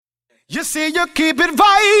You see, you keep it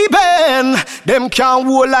vibing. Them can't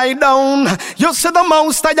hold lie down. You see the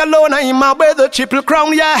most I alone, I'm my with the triple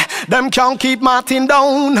crown, yeah. Them can't keep Martin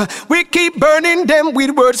down. We keep burning them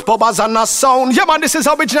with words, poppers and a sound. Yeah, man, this is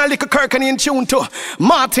original Little Kirkany in tune to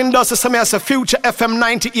Martin does this as a Future FM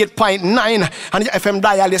 98.9. And your FM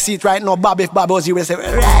dial, you see it right now. Bob, if Bob was you will say,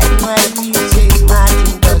 right, man, music,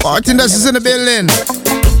 Martin does this in the building.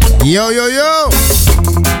 Yo, yo, yo.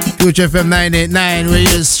 Future FM 989, where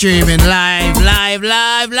you're streaming live.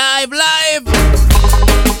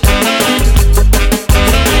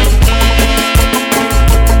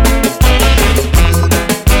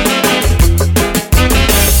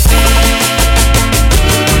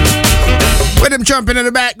 Rhythm jumping in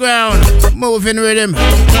the background, moving rhythm.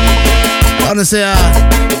 I want to say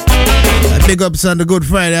big ups on the Good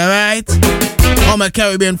Friday, alright? All my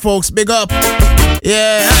Caribbean folks, big up.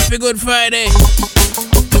 Yeah, happy Good Friday.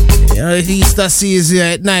 You know, Easter season,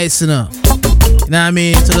 it's nice, you know. You know what I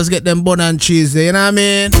mean? So let's get them bun and cheese there, you know what I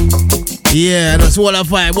mean? Yeah, that's what I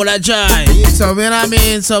vibe, what I joy. So, you know what I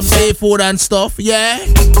mean? Some seafood and stuff, yeah?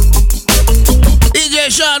 DJ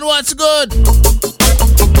Sean, what's good?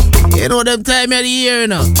 You know them time of the year, you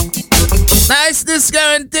know. Niceness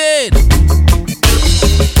guaranteed.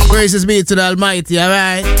 Praises be to the Almighty,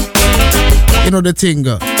 alright? You know the thing,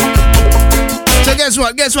 go. So guess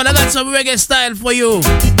what? I got some reggae style for you.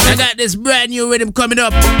 I got this brand new rhythm coming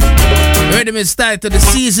up. Rhythm is titled The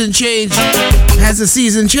Season Change. Has a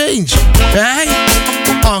season change, right?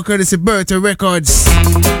 All courtesy Bertha Records.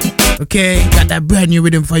 Okay, got that brand new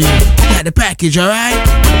rhythm for you. Got the package, alright?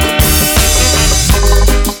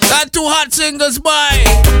 Got two hot singles by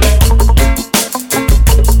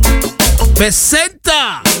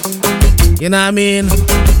Becenta. You know what I mean?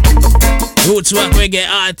 Roots rock reggae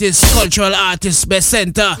artist, cultural artist,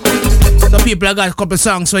 Becenta. Some people have got a couple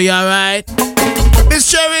songs for you, alright? Miss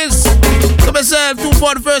Cherries, to myself,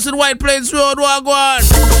 241st and White Plains Road, Wagwan.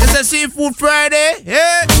 It's a Seafood Friday,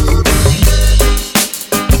 yeah?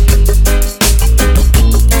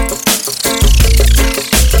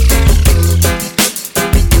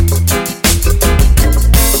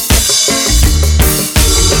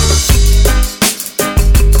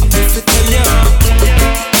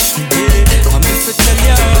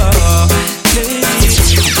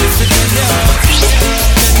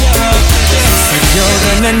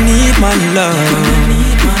 I need my love,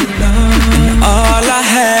 and all I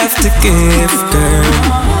have to give, girl.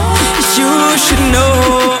 You should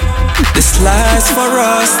know this life's for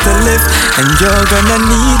us to live, and you're gonna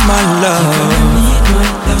need my love.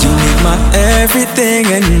 You need my everything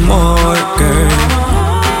and more, girl.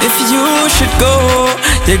 If you should go,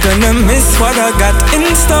 you're gonna miss what I got in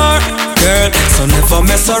store, girl. So never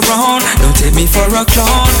mess around, don't take me for a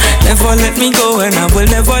clown. Never let me go and I will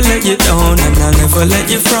never let you down, and I'll never let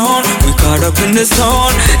you frown. We caught up in the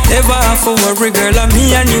zone, never have to worry, girl, I'm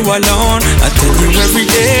me and you alone. I tell you every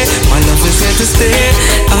day, my love is here to stay.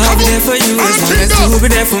 I'll be there for you as long as you'll be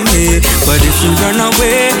there for me. But if you run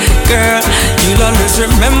away, girl, you'll always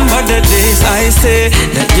remember the days I say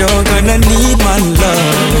that you're gonna need my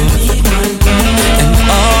love, and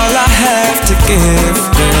all I have to give,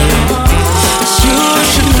 girl. You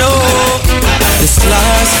should know this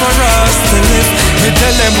life's for us to live. Me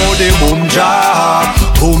tell them how they boom ja,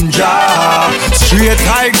 straight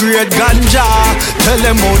high grade ganja. Tell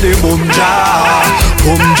them how they boom ja,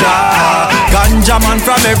 ganja man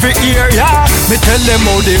from every area. Me tell them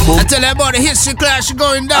how they boom. I tell them about the history clash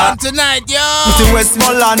going down tonight, yo. It's in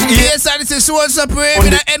Westmoreland. Yes, and this is What's Up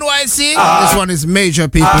in the NYC. This one is major,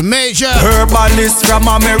 people, major. Herbalist from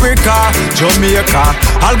America, Jamaica.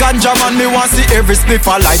 All ganja man, me want see every spliff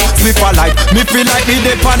a light. Me feel like me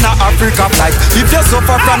dey on a Africa flight. If you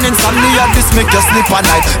suffer from insomnia, this make you sleep at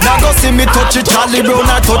night. Now go see me touch it Charlie Brown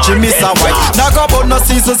or touch it Mr. White. Now go about no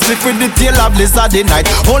season slip with the tail of Blizzard the night.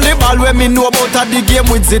 Only ball when me know about at the game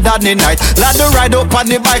with Zidane night. Lad to ride up on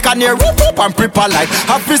the bike and you whoop up and prepare light.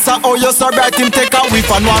 Officer, oh you so bright, him take a whiff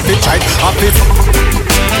and want it right.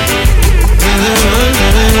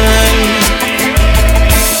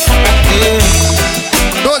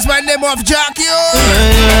 Those my name of Jack, yo.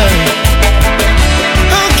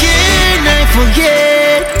 Okay, I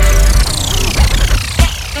forget.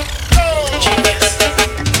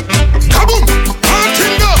 Kaboom!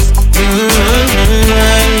 Martin does.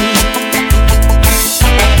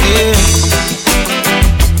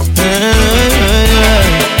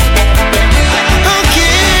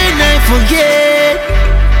 Okay, I forget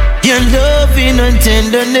your loving and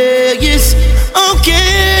tenderness.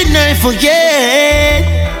 Okay, I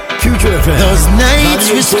forget Future FM. those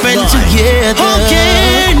nights we spent together.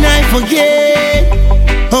 Okay, I forget.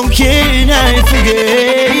 How can I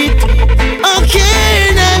forget?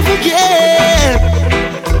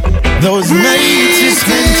 those nights we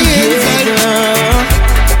spent together.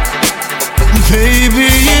 Baby,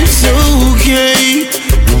 it's okay,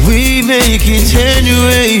 we make it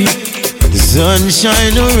anyway. The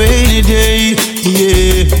sunshine or rainy day,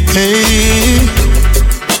 yeah. Hey.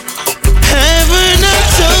 Haven't I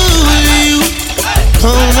told you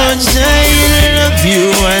how much I love you?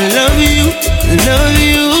 I love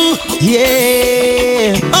you,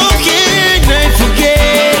 yeah. Oh, can I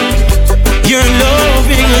forget your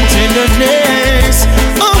loving and tenderness?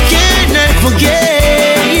 Oh, can I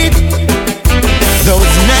forget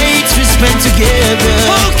those nights we spent together?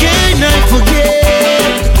 Oh, can I forget?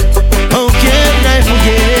 Oh, can I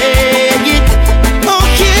forget it? Oh,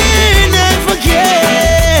 can I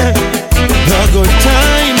forget the good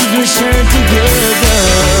times we shared together?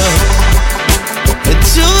 It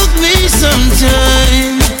took me some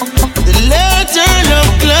time to let our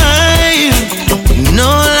love climb,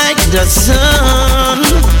 no like the sun,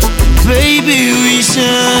 baby we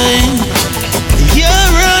shine. Your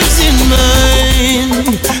heart in mine,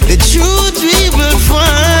 the truth we will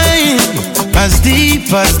find, as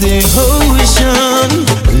deep as the ocean.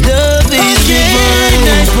 Love is divine.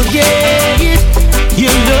 I forget it.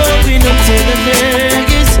 Your loving up to the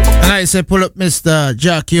legs. And I say, pull up Mr.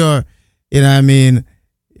 Jack, you know what I mean?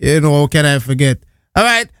 You know, how can I forget?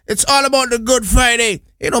 Alright, it's all about the Good Friday.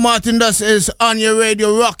 You know, Martin Dust is on your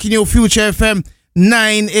radio, rocking you Future FM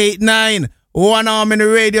 989. 1 arm in the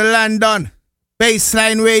radio, London.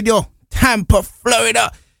 Baseline Radio, Tampa,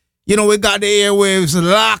 Florida. You know, we got the airwaves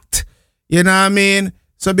locked. You know what I mean?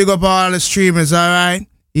 So big up all the streamers, alright?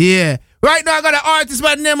 Yeah. Right now I got an artist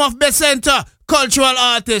by the name of Becenta. Cultural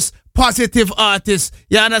artist, positive artist.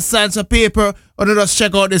 You understand? So people, I don't just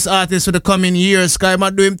check out this artist for the coming years. Cause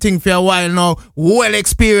I'm doing thing for a while now. Well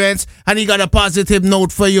experienced. And he got a positive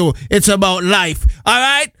note for you. It's about life.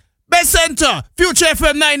 Alright? Becenta, Future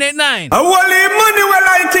FM 989. I want money well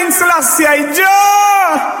like King Selassie,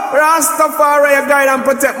 Joe. Rastafari, guide and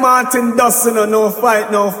protect Martin Dustin. No fight,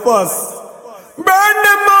 no fuss. Burn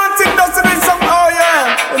them Martin Dustin in some, oh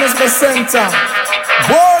yeah. In this Becenta.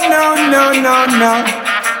 Oh no.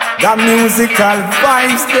 The musical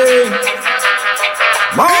vibes day.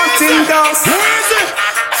 Martin Dustin. Where is it?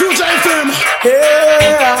 Future FM.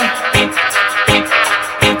 Yeah.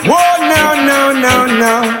 Oh no.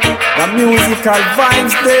 The musical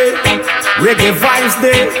vibes day, reggae vibes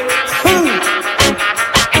day.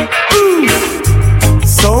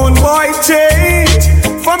 Sound boy change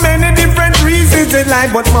for many different reasons in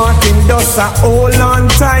life, but Martin does a hold on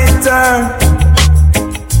tighter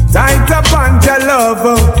on your love.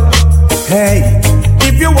 Hey,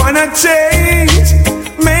 if you wanna change,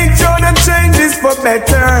 make sure the change is for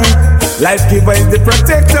better. Life giver is the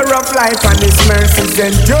protector of life, and his mercies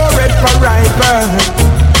endure it forever.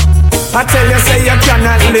 I tell you, say you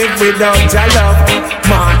cannot live without your love.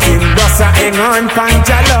 Martin Dossa hang on pan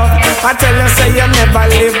your love. I tell you, say you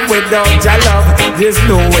never live without your love. There's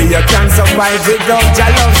no way you can survive without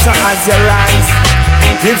your love. So as you rise,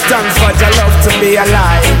 give thanks for your love to be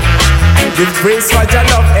alive. Give praise for your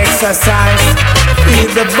love exercise.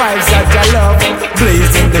 Feel the vibes of your love.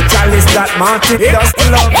 Blazing the chalice that Martin does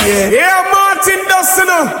love. Yeah, Martin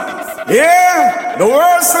Dossa. Yeah, the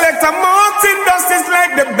world selector Martin Dust is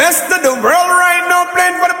like the best of the world right now,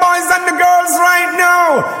 playing for the boys and the girls right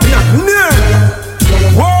now.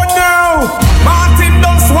 Whoa now, Martin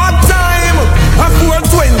Dust, what time? At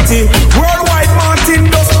 4:20, worldwide Martin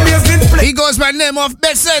Dust plays in play. He goes by the name of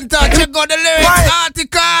Becenta. Check out the lyrics,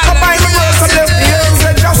 article. Come by the words of the ears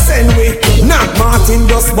and just send me. Now Martin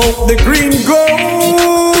Dust smoke the green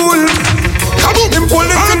gold. Him pull it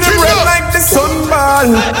to the red like the sunball,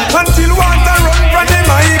 until water run from the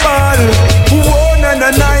eyeball. Whoa, na,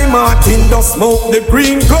 Martin does smoke the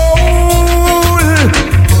green gold.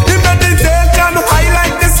 The meditation high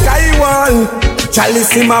like the sky wall.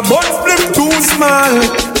 Chalice in my butt flip too small.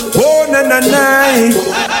 Whoa, na,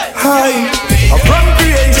 high. From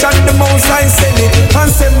creation the most I send it,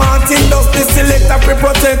 and say Martin does the selector to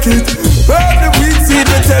protect it. Burn the weed seed,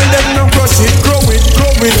 we tell them no crush it. Grow it,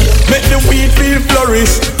 make the weed feel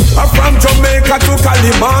flourish. From Jamaica to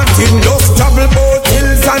Cali, Martin does travel both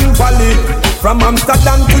hills and valley. From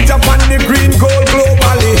Amsterdam to Japan, the green gold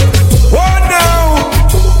globally. Oh now,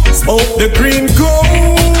 smoke the green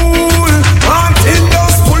gold. Martin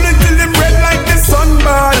does pull it till him red like the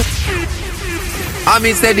sunball. I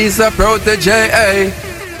mean said he's a protege, eh?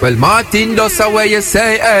 Well, Martin does where you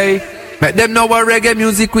say, eh? Make them know what reggae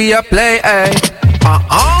music we a play, eh?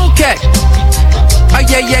 Okay.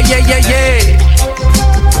 Yeah.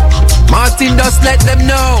 Martin does let them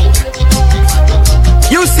know.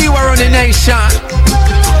 You see we're on the nation.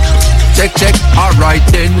 Check check, alright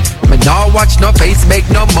then. Me now watch no face, make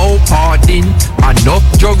no more pardon. Enough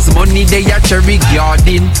drugs, money, they a cherry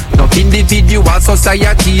garden. Enough individual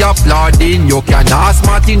society applauding. You can ask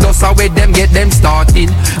Martin, that's how them get them starting.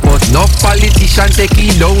 But no politician take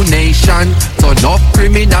a donation. So no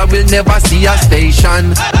criminal will never see a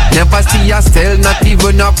station. Never see a cell, not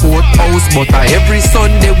even a courthouse. But every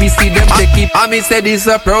Sunday we see them take it. I mean said it's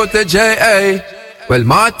a protege, eh? Well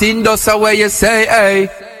Martin, that's how you say, eh?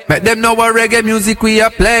 Make them know what reggae music we a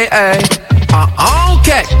play, eh?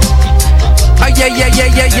 Okay. Yeah.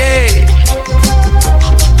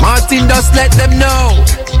 Martin, just let them know.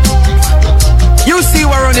 You see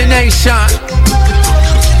we're on the nation.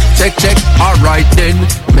 Check, alright then.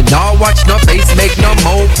 Me now watch no face, make no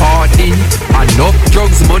more pardon. Enough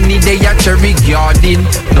drugs, money, they a cherry garden.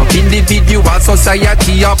 No individual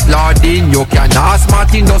society applauding. You can ask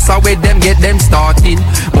Martin, that's how them get them starting.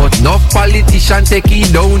 But no politician take a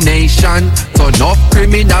donation. So no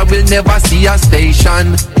criminal will never see a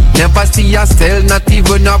station. Never see a cell, not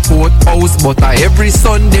even a courthouse. But every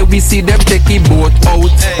Sunday we see them take a boat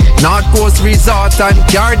out. North Coast Resort and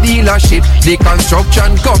car dealership. The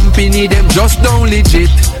construction company, them just don't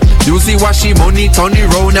legit. You see washi money turn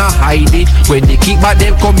around and hide it. When they kick back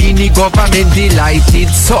them come in, the government delighted.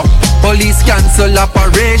 So, police cancel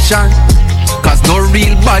operation. Cause no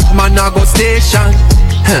real bad man a go station.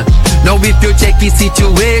 Now if you check the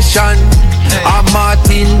situation, a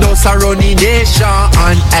Martin does a running nation.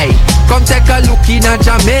 And hey, come take a look in a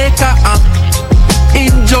Jamaica.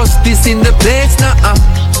 Injustice in the place now.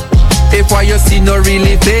 If what you see no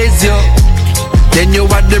really faze you, then you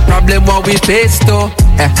had the problem what we face to.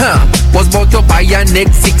 Was about to buy your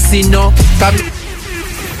next 60 no.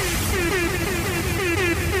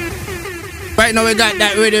 Right now we got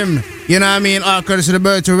that rhythm. You know what I mean? All courtesy of the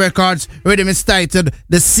Berto Records. Rhythm is titled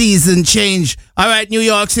The Season Change. Alright, New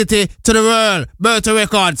York City to the world. Berto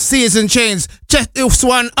Records, Season Change. Check this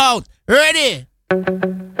one out. Ready?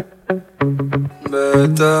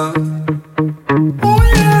 Berto.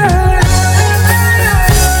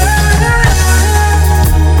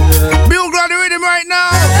 Bill got the rhythm right now.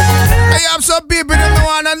 I have some people them no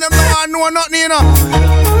one and them no one know nothing, you know.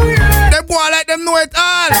 Them go like them know it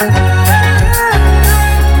all.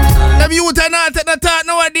 Them youth are not at the talk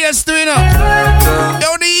nowadays too, you know.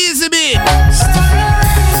 Yo, the easy beat.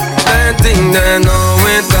 They think they know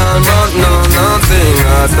it all, but know nothing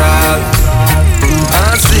at all.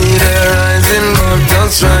 I see them rising, but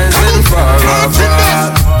just rising far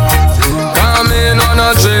apart. Coming on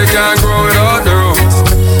a tree can't grow without the roots.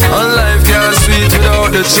 And life can't sweet without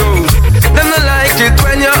the truth. Them not like it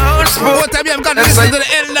when you're outspoken. What time you have got to listen to the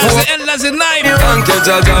elders in life? Can't catch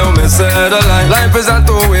a guy who me say the line. Life is a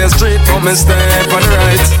two-way street, but me step on the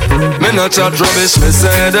right. Me no chat rubbish, me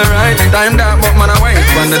say the right. Time that, but man I wait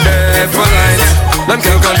on the day for light. Them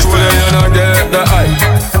can't control you, you not get the eye.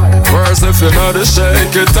 Worse if you know the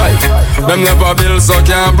shake it tight. Them never build so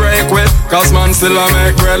can't break with. Cause man still a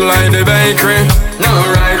make bread like the bakery. No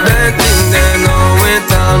right, they think they know it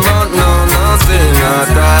all, but know nothing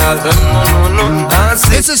at all. No.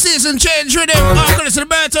 It's a season change rhythm. I'm gonna see the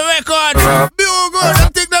Berto Record. Bugle, I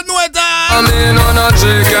think they know it all. I mean on a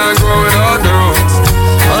tree can't grow without the roots.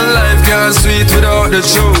 And life can't sweet without the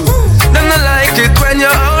truth. Them not like it when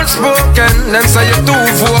you're outspoken. Them say you're too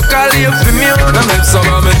vocal, you feel me on them make some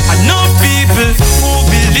of me. I know people who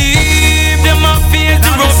believe them a feel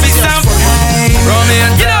the roughest of time. Run me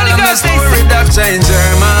and tell them the story that change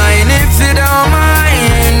your mind. If you don't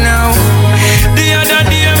mind now. The other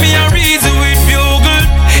day me a reason with Bugle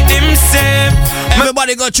himself.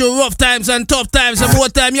 Everybody got through rough times and tough times, and more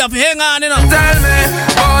time you have to hang on, you know. Tell me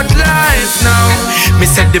about life now. Me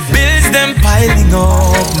said the bills them piling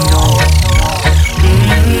up now.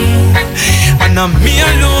 And I'm me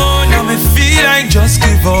alone, now me feel like just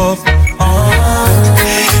give up.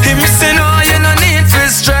 Him say no, you no need for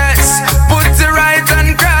stress. Put your right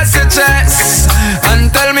and cross your chest.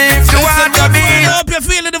 And tell me if you want to be. I hope you're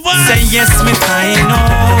feeling the vibe. Say yes, me find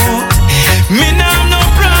out. Me now have no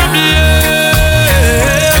problem.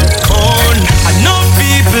 I know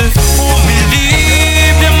people who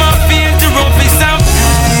believe them a feel the roughest of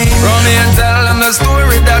time. Run me and tell them the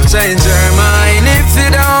story that changed your mind. If you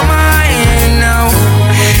don't mind now.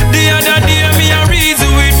 The other day me a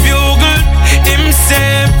reason with Bugle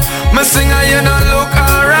himself. Me sing and you don't look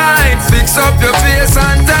alright. Fix up your face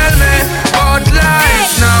and tell me about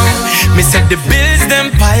life now. Me said the bills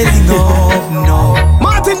them piling up now.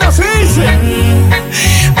 Martin, that's easy.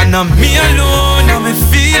 And I'm me alone, now me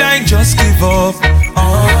feel like just give up.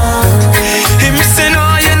 Him say no,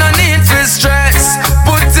 you no need for stress.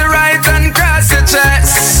 Put your right and cross your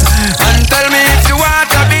chest. And tell me if you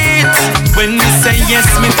want a beat.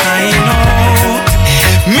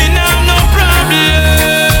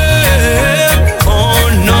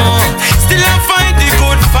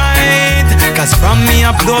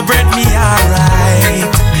 blow bread, me alright.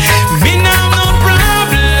 Me now no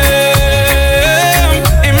problem.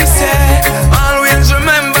 Him say, always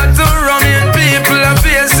remember to run in people and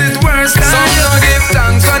face it worse than some you. Don't give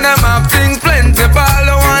thanks when them have things plenty. Ball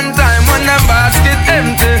one time when them basket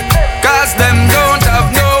empty. Cause them don't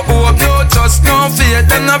have no hope, no trust, no faith.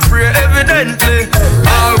 Them not pray evidently.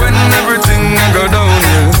 All when everything go down,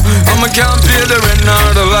 yeah. I can't pay the rent nor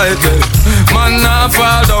the light bill. Man now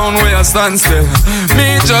fall down where I stand still.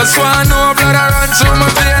 Me just want no blood I run through my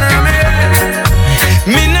vein and me head.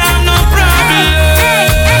 Me now no problem.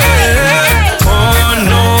 Oh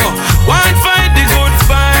no, won't fight the good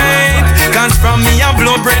fight. Cause from me a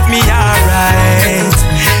blow bread me alright.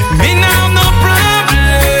 Me now no problem.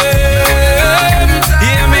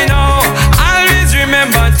 Hear me now, always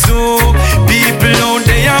remember to people out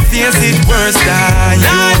there face it worse than you.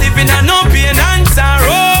 Not living on no pain and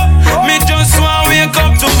sorrow. Me just want wake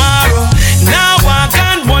up tomorrow. Now I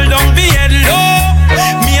can't hold down the head low.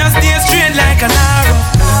 Me a stay straight like an arrow.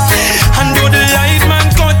 And though the light man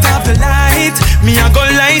cut off the light, me a go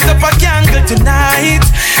light up a candle tonight.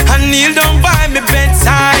 And kneel down by me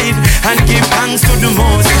bedside and give thanks to the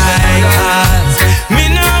Most High. Me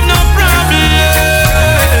no have no problem.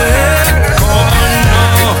 Oh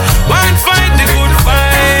no, won't fight the good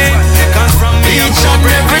fight. Cause from me each and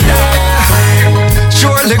every day,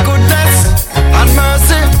 surely goodness and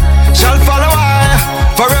mercy shall follow I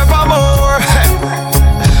forevermore.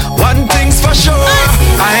 One thing's for sure,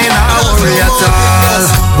 I ain't not worry at all.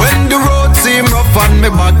 When the road seem rough and me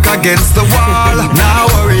back against the wall, now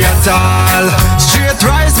worry at all. Straight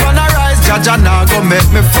rise when I rise, Jaja now go make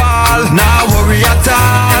me fall. Now worry at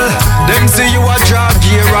all. Them see you a drag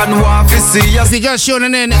gear and want to see you. If you just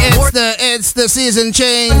tuning in, it's the season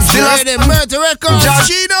change. Ready, Murder Records,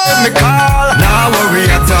 Chino. Me call, now worry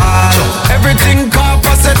at all. Everything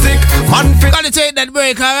copacetic, man fit. Gotta take that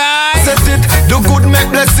break, alright? Set it, do good make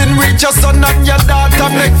blessing reach your son and your daughter.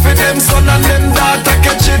 Make for them son and them daughter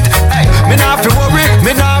catch it. Hey, me not fi worry,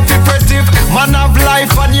 me not fi frettive. Man have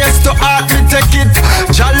life and yes to art me take it.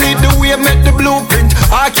 Jolly the way make the blueprint.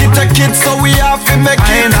 Architect it so we have to make it.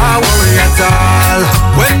 I ain't not worry at all.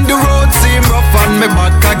 When the road seem rough and me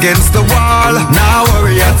back against the wall, now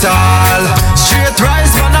worry at all. Straight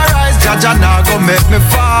rise when I rise, Jaja now go make me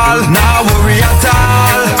fall. Now worry at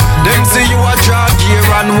all. Them see you a drag gear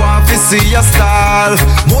and want to see your style.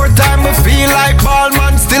 More time me feel like ball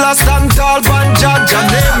man, still a stand tall. But Jaja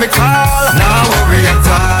name me call. Now worry at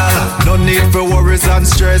all. No need for worries and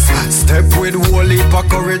stress. Step with whole heap of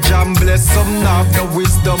courage and bless. Some have no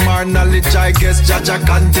wisdom or knowledge, I guess. Jaja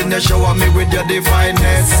continue shower me with your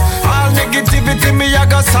divineness. All negativity me I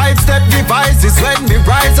go sidestep devices when me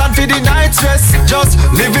rise and for the night stress. Just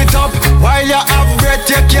live it up while you have breath.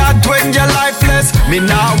 You can't when you're lifeless. Me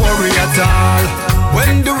now worry at all.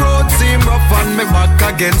 When the road seem rough and me back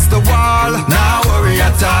against the wall, now worry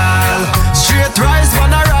at all. Straight rise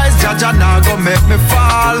when I rise, Jaja now go make me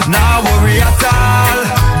fall. Now worry at all.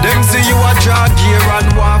 Them see you a drag gear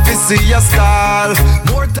and want to see your style.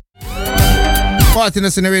 More time.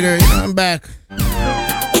 Martinez in the radio, I'm back.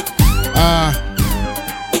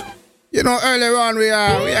 You know, earlier on we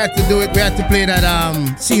had to do it. We had to play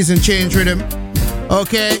that season change rhythm.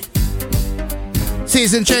 Okay.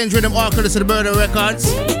 Season change rhythm, all courtesy of the Murder Records.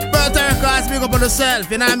 Murder Records, big up on yourself.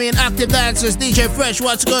 You know what I mean? Active dancers, DJ Fresh,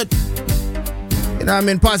 what's good? You know what I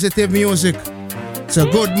mean? Positive music. It's a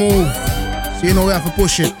good move. So you know we have to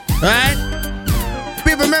push it. Right?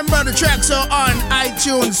 People remember the tracks are on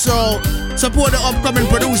iTunes, so support the upcoming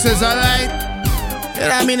producers, alright? You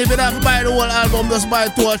know what I mean? If you don't have to buy the whole album, just buy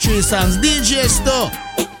 2 or 3 songs. DJ store.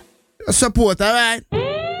 Support, alright?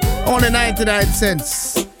 Only 99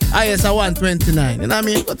 cents. IS a 129, you know what I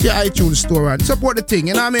mean? Go to your iTunes store and support the thing,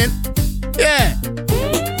 you know what I mean? Yeah.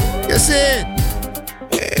 You see it?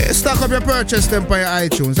 Yeah, stock up your purchase them for your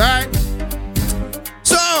iTunes, alright?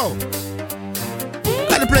 So,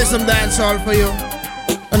 gotta play some dancehall for you.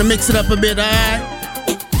 Gonna mix it up a bit, alright?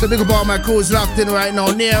 So big up all my crews locked in right now,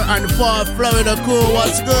 near and far. Florida crew,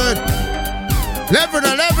 what's good?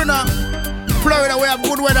 Lebanon. Florida, we have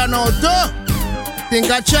good weather now, too. Think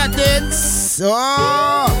I chatted.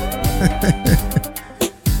 Oh.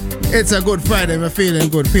 It's a good Friday. We're feeling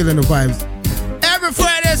good, feeling the vibes. Every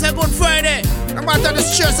Friday is a good Friday. No matter the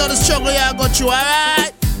stress or the struggle you go through,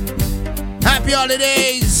 alright? Happy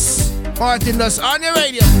holidays. Martin Dust on your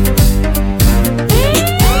radio.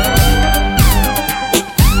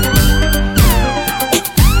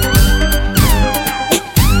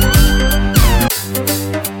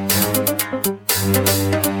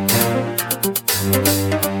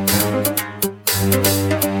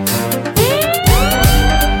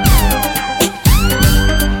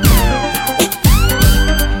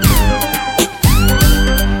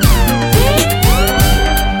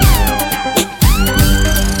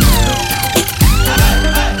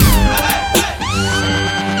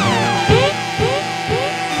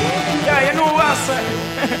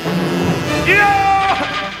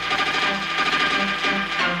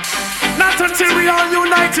 Not until we all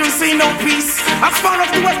unite, you'll see no peace. As far as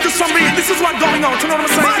the west is from me, this is what's going on. You know what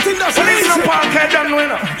I'm saying? Martin, that's police no park, head down,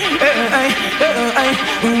 winner.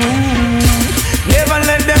 Never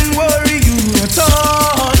let them worry you at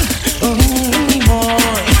all.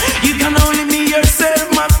 Boy, you can only be yourself,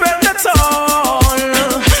 my friend, that's all.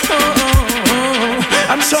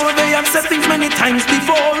 I'm sure they have said things many times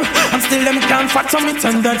before, and still them can't fathom it,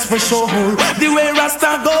 and that's for sure. The way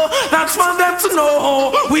Rasta go, that's for them to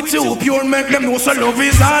know. We too pure, make them know so love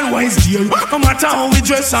is always dear. No matter how we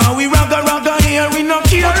dress, how we ragga here, we no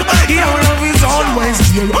care. Yeah, love is always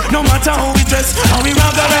dear. No matter how we dress, how we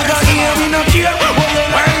ragga here, we no care.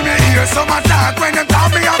 When me hear some attack, when them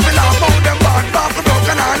call me, I feel about them bad back,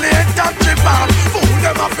 broken and late top trip back. Fool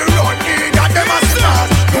them off the road, that them as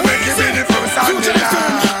stars. You make it be the first and the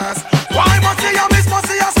last. Why must see a miss, must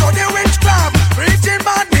see a study witchcraft? Preaching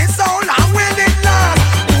badness, so long will it last?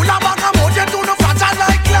 Who la bag a mouth, you do no fragile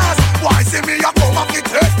like glass. Why see me a come up, it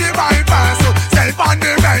hurt the bypass. So self on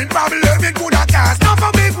the main problem, it could have cast. Not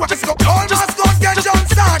for big, just go all must go get jump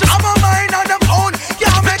start. I'm a mind on them own,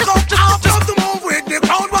 can't make up half just to move with the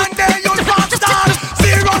crowd. One day you'll fast start.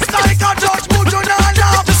 Serious like a judge, put you not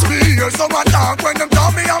laugh. Just me hear some attack when them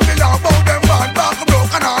tell me I'm feel about them bad back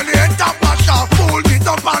broken all the head top my shop. Pull it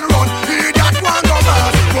up and run, hear that one go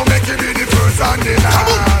fast. Go make it be the first and the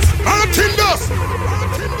last.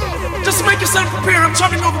 Just make yourself prepare, I'm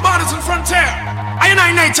traveling over borders and frontier. I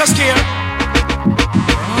just care.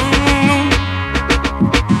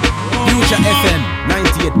 Future FM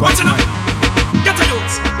 98.9. Get a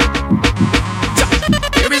youth.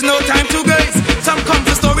 There is no time to gaze. Some come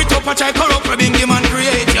to story to patch I corrupt for being human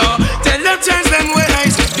create, yo. Tell them change them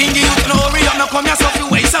ways. Being the youth no hurry up, no come yourself you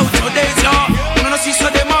waste out your days, yo. You know see so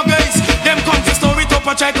them are gaze. Them come to story to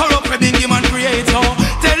patch I corrupt for being human create, yo.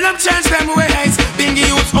 Tell them change them ways. Being the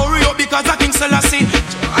youth hurry up because I King Selassie.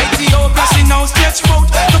 Ethiopia she now stretch out.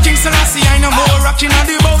 To King Selassie I no more rocking on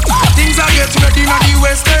the boat. Things are get ready on the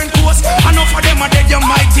western coast. Enough of them are dead, you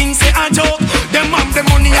might think say a joke. Them have the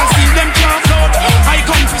money and still them can't float. I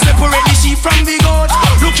come to separate the sheep from the goat.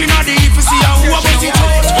 Looking at the heap to see how who about it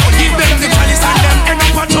out. Give them the chalice and them end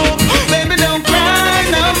up a choke. Baby don't cry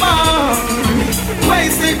no more.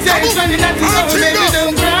 Wasted days running at the slow. Baby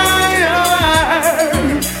don't cry no more.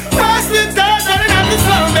 Wasted days running at the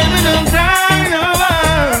slow. Baby don't cry no more.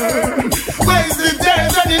 Wasted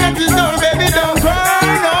days running at the slow. Baby don't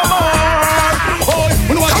cry no more. Oh,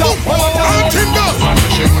 when watch out,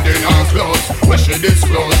 where she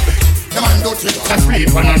disclose. The man don't take her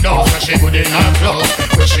sleep on a door. Where she good in her clothes.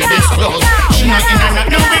 Where she disclose. She not in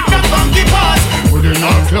and out with the funky pass. Good in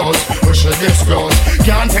her clothes. Where she disclose.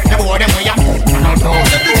 Can't take the board and we are on her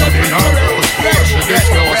toes. Good in her clothes. Where she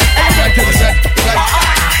disclose.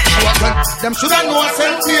 Them shoulda know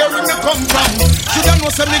St. Mary me come from. Shoulda know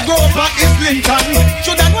say me go for Islington.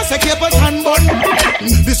 Shoulda know say Cape Town bun.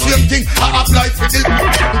 The same thing I apply for the.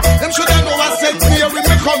 Them shoulda know St. Mary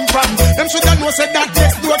me come from. Them shoulda know say that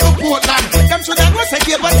next door to Portland. Them shoulda know say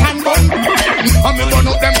Cape Town bun. And me run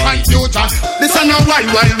out them computer. This a no wild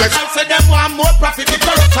west. I say them want more profit, the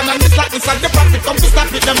corruption and this like this and the profit come to stop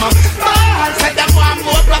it them. I say them want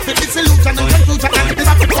more profit, the solution and confusion and the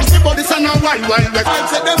profit come to body. This a no wild west. I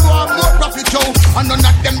say them want more profit, yo, and none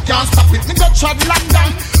of them can stop it. Me go trod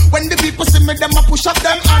London. When the people see me, them a push up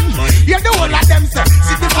them hand. Yeah, the whole of them say,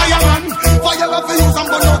 see the fireman. Fire up for use and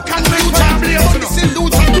burn out can you jam. But this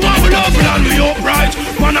illusion. We love and we upright.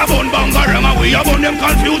 Man a bun bangarang and we a bun them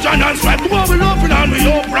confusion and strife. We love and we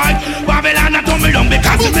upright. Babylon a tumble down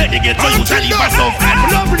because we ready get to you to leave us so flat.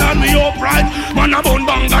 We love and we upright. Man a bun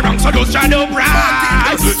bangarang so just try to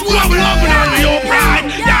upright. We love and we upright.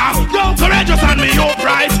 Yeah, go courageous and we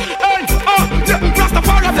upright.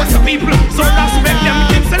 Rastafari bless the people, so respect them.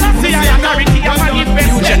 King Selassie I authority and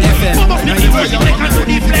manifest them. Some of the people they can do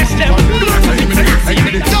the flesh them.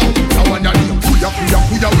 I want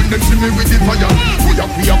Kuya when them see me with the fire. Kuya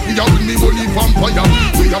when me body vampire.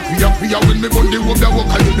 Kuya when me body walk the walk.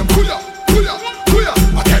 I do them Kuya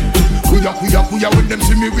again. Kuya when them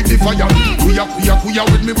see me with the fire. Kuya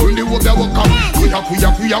when me body walk the walk.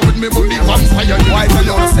 Kuya when me body vampire. Why tell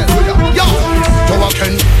yourself? Yo, so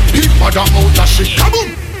again, keep mother out of shit. Come on,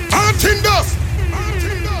 Martin Dust.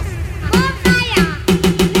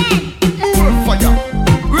 More fire.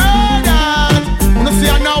 Run out. Wanna see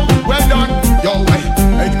her now? Well done. Yo,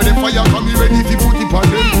 hey, give me the fire, come me ready to put it on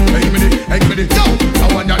them. Hey, give me the, yo, I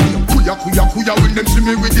want that. Kuya when them see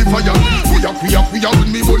me with the fire. Kuya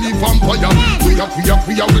when me body vampire.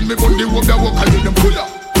 Kuya when me body walk the walk. I do them Kuya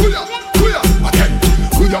again.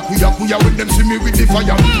 Kuya when them see me with the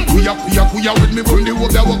fire. Kuya with me bully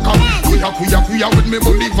what they walk up. Kuya with me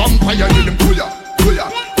bully vampire. You them kuya.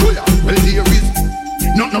 Well there is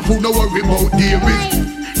nothing fool no worry about. There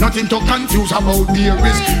is nothing to confuse about. There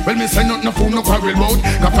is well me say nothing fool no quarrel about.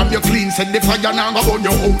 Cause from your clean set the fire now go burn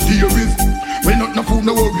your out. There is well nothing fool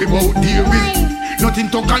no worry about. There is nothing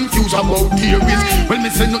to confuse about. There is well me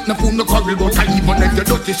say nothing fool no quarrel about. Cause even if you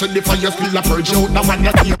dirty so the fire still a purge out. Now when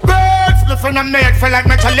you see birds flipping and made feel like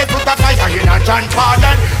metal put a fire in a John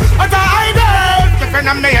Pardon. But I did flipping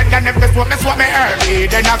and made and if this what me early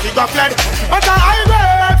then I figure fled. But I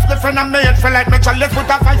did flipping and made feel like metal put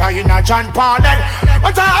a fire in a John Pardon.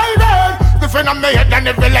 But I did flipping and made and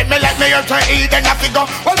if they let me here to eat then I figure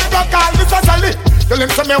well they don't call this a sally. Tell him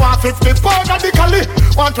say me want 50 pound of the cali.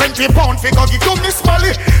 Want 20 pound figure give to Miss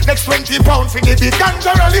Molly. Next 20 pound for the big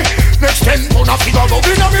ganja rally. Next 10 pound of figure go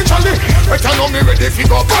in a me chally. But I know me ready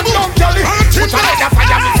figure gun down Cali. Put a head of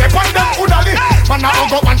fire me say pan them udali. Man a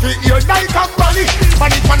go want to ear like a bally.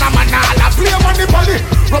 Man it man a all a play money pally.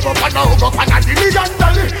 Rub up and a go pan a dilly and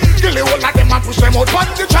dally. Dilly all of them a push them out pan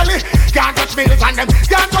the chally. Can't touch me and them,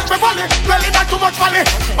 can't touch me volley. Well it not too much volley.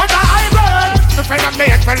 But I burn. The friend of me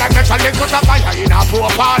and feel like me chally put a fire in a poor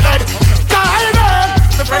parted. Diamond.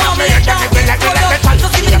 The friend of me and them feel like me chally.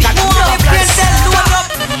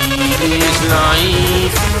 This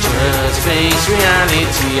life, just face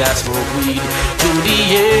reality. I smoke weed to the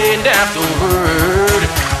end of the world.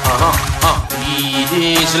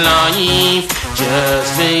 This life,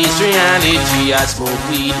 just face reality. I smoke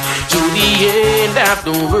weed to the end of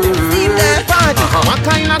the world. What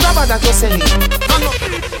kind of rubber that you selling?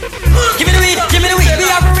 Give me the weed, we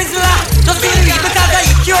have a Rizla. Just give me the weed because I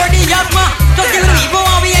cure the asthma. Just give me the weed, more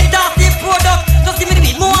we endorse the product. Just give me the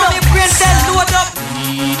weed, more my brain cell load up.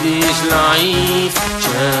 This life,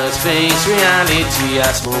 just face reality.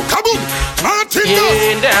 I smoke weed to the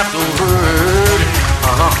end of the world.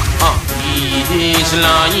 This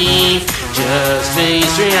life, just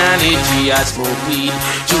face reality. I smoke weed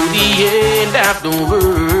to the end of the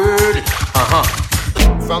world.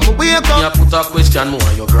 From a wake up, you put a question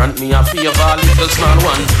more. You grant me a favor, little small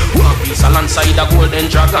one. One piece alongside a golden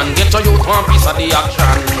dragon. Get to you one piece of the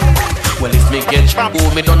action. Well, if me get go,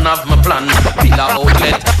 me don't have my plan. Pillar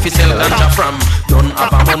outlet, fi sell ganja from. Don't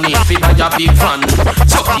have a money, fi buy a big van.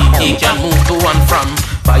 So he can move to and from.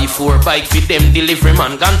 Buy 4 bike fi them delivery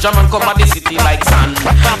man. Ganja man cover the city like sand.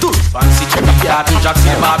 Tourist fancy cherry garden,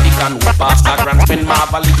 Jackson, Barbican. Who pass the Grand Spend,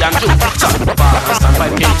 Marvel, and Joe. Stand bar and stand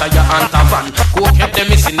by Kenta, your aunt a van. Go get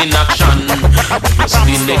them missing in action. Yes,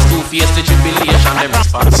 the next 2 face the tribulation. Them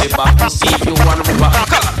responsible to see if you want river.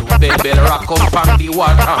 Bell rock up on the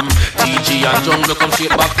water. TG and jungle come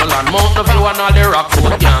straight back to land. Mountain View and all the rock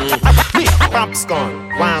food gang. Me Pops gone,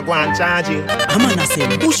 go and charge you. I'm gonna say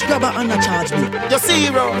bush grabber and a charge me. You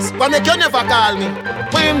serious? But make you never call me.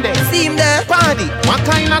 Where him there? See him there. Party. What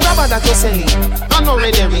kind of grabber that you selling? I know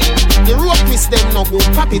red ring. The rope twist them no go.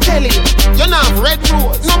 Papi tell you. You not have red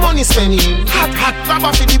rose, no money spending. Hot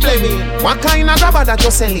grabber for the blaming. What kind of grabber that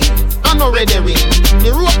you selling? I know red ring.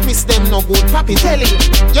 The rope twist them no good. Papi tell you.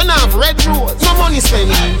 You not have red rose, no money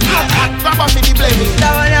spending. Hot grabber for the blaming.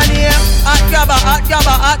 That one on here. Hot grabber, hot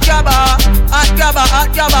grabber, hot grabber. Hot grabber,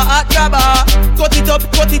 hot grabber, hot grabber. Cut it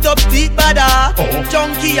up, deep bada.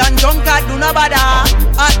 Junkie and drunkard do no bada.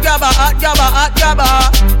 Hot grabber, hot grabber, hot grabber.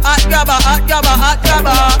 Hot grabber, hot grabber, hot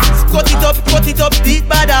grabber. Cut it up, deep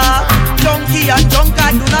bada. Junkie and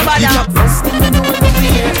drunkard do no bada. First thing you know when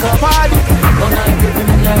we wake up, party. When I give him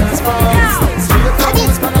the last bars. Straight up,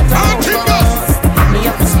 he's gonna talk fast. Me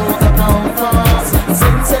have to smoke a pound fast.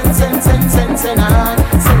 Sen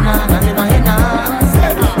on, and never hang on.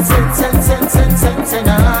 Sen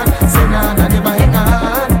on, and never hang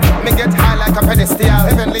on. Me get high like a pedestal,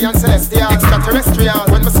 heavenly and celestial, extraterrestrial.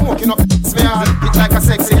 When me smoking up, smear it like a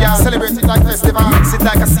sexy girl. Celebrate it like festival, mix it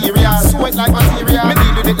like a cereal. Sweat like material, me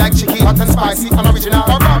deal with it like chicken, hot and spicy and original.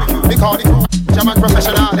 Or barbecue, we call it German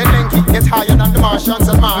professional. Then Lenky get higher than the Martians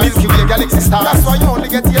and Mars. Milky Way galaxy stars, that's why you only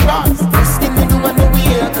get your bars. First thing you do when you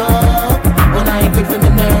wake up, when I quit for me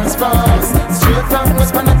nerves fast. Straight from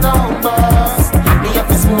West Panatown boss. Me have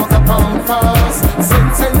to smoke a pound fast. Sen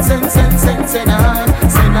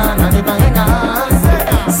on, and never hang on. Sen on,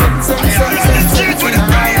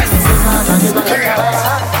 and never hang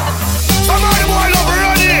on. Some of the boy love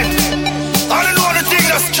running. All they know the thing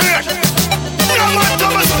that's straight. No man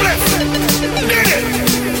double split. Did it?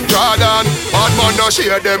 Jordan, bad man no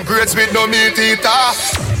share them grades with no meat eater.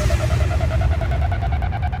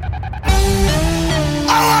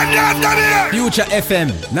 Future FM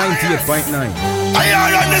 98.9. I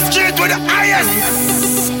are on the street with the highest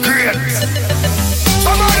grades.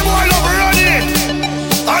 Some of the boy love running.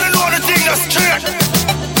 you straight.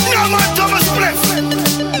 No man Thomas Bliss.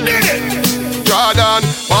 Did it. Jordan,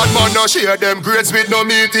 bad man no share them grades with no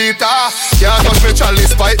meat eater. Can't touch me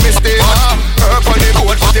chalice, fight me stay. Herb on the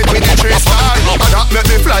boat, put it with the 3-star. And that make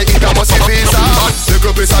me fly, it a must be visa. The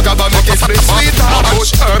group is a gaba, make it split sweeter.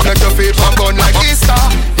 Push herb, make your feet pump on like Easter.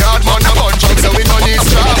 Yard man no bunch up, so we no need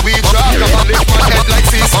straw. We drop, gaba lift my head like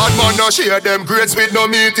Caesar. Bad man no share them grades with no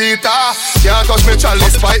meat eater. Can't touch me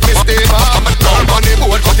chalice, fight me stay. Herb on the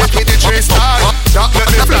boat, put it with the 3-star. That make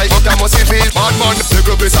me fly, it a must be visa. Bad man, the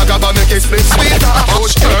group is a gaba, make it split sweeter.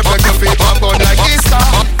 Push herb, make your feet pump on like Easter.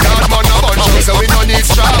 Yard man no bunch up, so we no need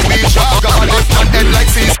straw. We drop, gaba lift my head like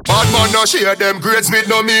Caesar. Bad man no share them grades with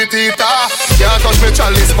no meat eater. Can't touch me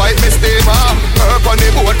chalice, fight me steamer. Herb on the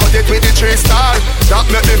boat, cut it with the 3-star. That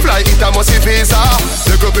make me fly, it a must be visa.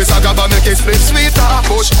 The group is a gaba, make it split sweeter.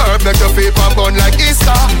 Push herb, make your feet pump on like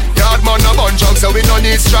Easter. Yard man no bunch up, so we no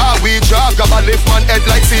need straw. We drop, gaba lift man head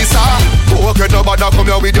like Caesar. Okay, nobody come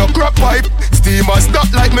here with your crop pipe. Steamers not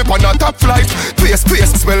like me on a top flight. Pace,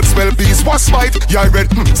 smell bees, was fight. Yeah, red,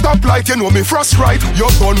 stop light, you know me frost right. Your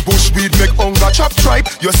gun bush weed make hunger chop tripe.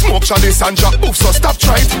 You smoke chalice and drop boof, so stop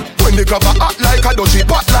tripe. When they grab a hot like a dodgy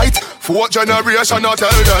pot light. 4th generation, I tell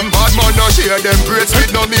them. Bad man no share them grades with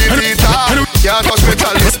no meat eater. Can't touch me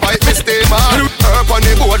chalice, fight me steamer. Herb on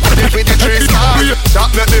the boat, put it with the 3-star. That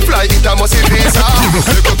make me fly, it a must be visa.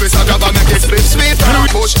 The cup is a grab and make it split sweeter.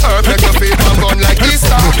 Push herb, make your feet pump on like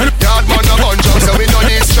Easter. Yard man no bunch up, so we no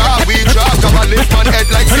need straw. We drop, grab and lift man head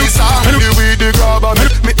like Caesar. Me weed the grab and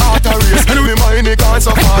me heart a race. Me mind it gone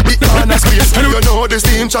so far, it gone a space. You know the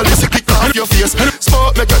steam chalice, kick off your face.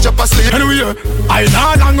 Smoke make you jump asleep. Anyway, I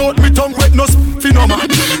nah long out me tongue with no phenomenon.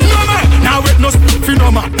 No man, now with no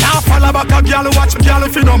phenomenon. Now follow back a girl watch girl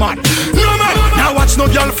phenomenon. No man, now watch no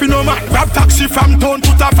girl phenomenon. Grab taxi from town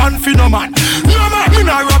put a van phenomenon. No man, me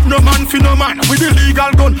nah rob no man phenomenon. With the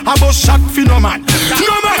legal gun, I bust shot phenomenon.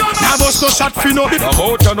 No man, now bust no shot phenomenon. The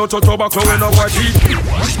motor no to tobacco in our teeth.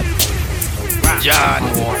 John,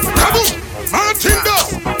 kaboom, Martin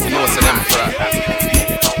Dust. You know what's them for?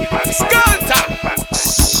 Skelter.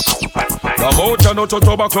 The motor no to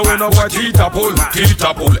tobacco in our teeth pull.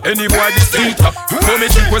 Any boy this teeth up. So me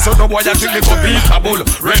think we so no boy a think me go beat a bull.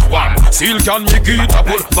 Red one, seal can me get a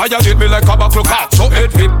pull. Violate me like a buckle cat. So head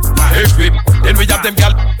whip. Then we have them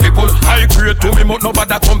gal people. I create to me but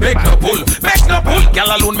nobody come back no pull. Gal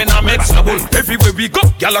alone me nah mix no bull. Everywhere we go,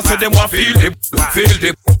 gal a say them want feel it.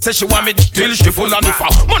 Say she want me till she full and if I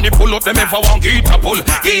money pull up them ever want get a pull.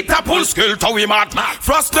 Skill to we mad.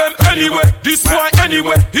 Frost them anyway. This boy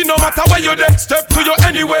anyway. He no matter where you there. Step to you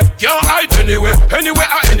anyway. Can't hide anyway. Anywhere.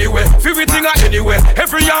 Everything anywhere.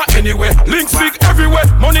 Every year anyway. Links big everywhere.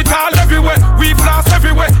 Money tall everywhere. We blast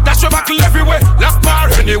everywhere. Dash your buckle everywhere. Lock bar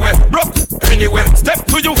anywhere. Broke anywhere. Step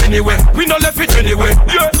to you anyway. We no left it anyway.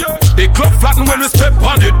 Yeah. They club flatten when we step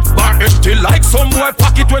on it. Bar empty like some boy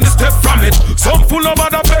pocket when they step from it. Some full of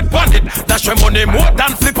other bed on it. Dash your money more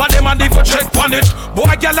than flip on them and they go check on it.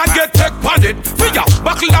 Boy gal I get tech on it. Figure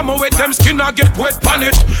buckle them with them skin I get wet on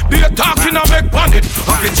it. Be a talking I make on it.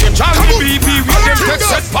 I can change all the BB with them take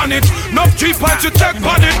set on it. No cheap points you take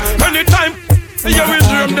on it. Anytime you will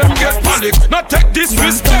dream them get panic. Not take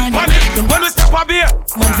disrespect panic. When we step up here,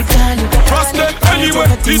 trust them anyway.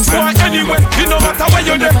 This boy anyway. You no matter where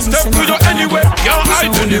you're there. Step to you anyway. You're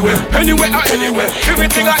hide anyway. Anywhere.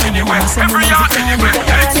 Everything anyway. Every year anyway.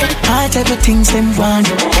 All type of things them want.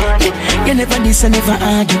 You never diss and never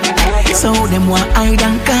argue. So them want hide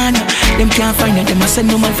and can. Them can't find it. Them a send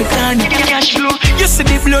no man for can. You see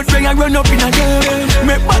the blood ring and run up in a them.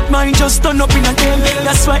 Make bad mind just turn up in a them.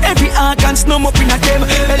 That's why every organ snum up in a them.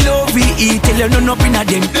 L-O-V-E till you run up in a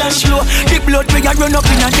them. Cash flow, the blood ring and run up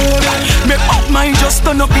in a them. Make bad mind just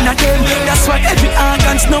turn up in a them. That's why every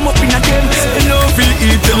organ snum up in a them. L-O-V-E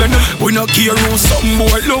till you know. We no care who some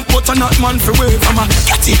boy love, but a not man for wave. I'm a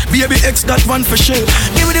catty, baby X that one for share.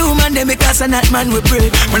 Give me the woman them because a not man we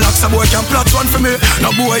brave. Relax a boy can plot one for me.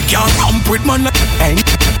 No boy can ramp with man like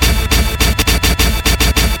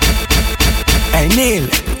Hey Neil,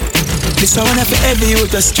 this one of every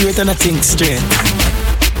youth is straight and I think straight.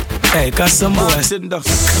 Hey, cause some boy sitting down.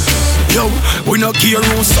 Yo, we no care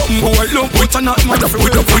who some boy love, but a not man for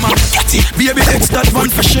wave. I'm a catty, baby X that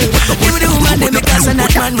one for share. Give me the woman them because a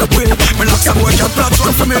not man we brave. Relax a boy can plot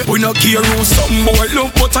one for me. We no care who some boy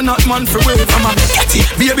love, but a not man for wave. I'm a catty,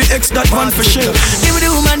 baby X that one for share. Give me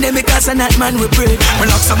the woman them because a not man we brave.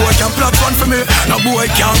 Relax a boy can plot one for me. No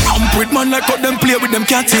boy can ramp with man like how them play with them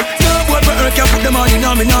catty. No boy for her can put them on in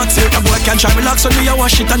me not say. No boy can try me lock so me a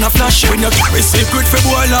wash it and a flash it. When you carry secret for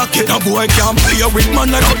boy lock it. No boy can play with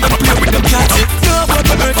man like how them play. with them cat it. No boy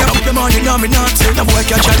but hurt ya put them on you know me not it. No boy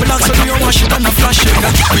can't try relax so you wash it and a flash it.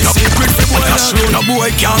 Me secret for boy that's slow. No boy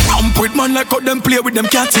can't ramp with man like how them play with them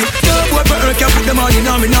cat it. No boy but hurt ya put them on you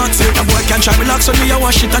know me not it. No boy can't try relax so you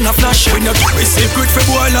wash it and a flash it. Me secret for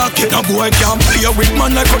boy like it. No boy can't play with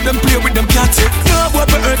man like how them play with them cat it. No boy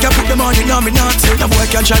but hurt ya put them on you know me not it. No boy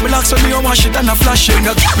can't try relax so you wash it and a flash it.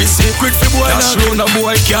 Me secret for boy that's slow. No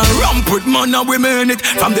boy can't ramp with man and we mean it.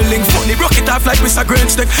 From the link funny broke it off like Mr. Grand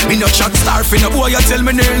Stick. Me no chat star for no boy, you tell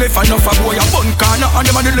me nearly for enough a boy, a bun corner and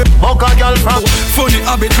them on the lip. Buck a girl from funny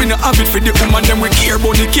habit, we no habit for the woman, them we care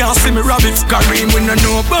about, they can't see me rabbits. Kareem, we no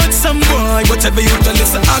know about some boy, but every youth to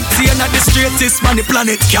listen, acting at the straightest man the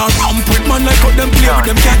planet. Can't ramp with man like how them play with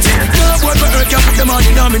them cat. No boy, but earth can't put them on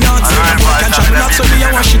the nominati. No boy can't chat black, so me a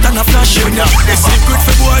wash it and a flash it. The secret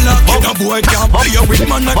for boy like it. No boy can't play with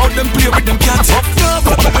man like how them play with them cat. No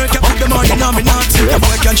boy, but earth can't put them on the nominati. No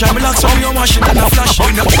boy can't chat black, so me a wash it and a flash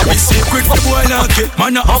it. The secret for boy like it.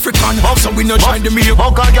 Man a African, so we no trying to make a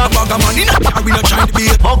bag of man in a we no trying to be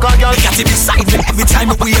a girl. Cat it beside me every time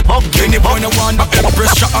we wait. Any boy no want a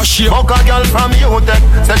press shot or shit. Buck a girl from UTech,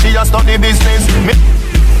 say she a study business.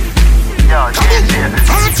 Yo, JJ.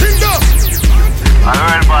 I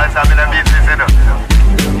heard boys having a business, you know.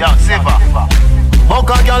 Yo, Siva. Buck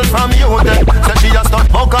a girl from UTech, say she a study.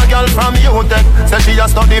 Buck a girl from UTech, say she a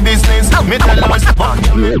study business. Me tell her.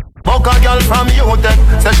 Buck a girl from UTech,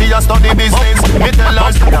 say she a study business. Me tell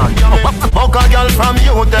her. Buck a girl from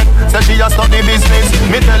UTech, say she a study business.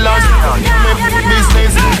 Me tell her.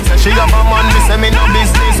 Business. Say she a man, me say me no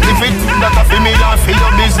business. If it that a fi me or fi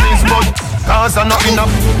your business, but cause I not in a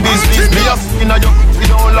business. Me a in a you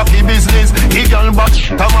don't lucky business. He girl back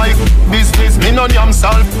to my business. Me no yam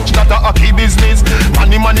salt, that a key business.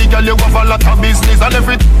 Money girl you have a lot of business and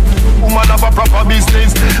every woman have a proper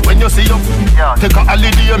business. When you see you take a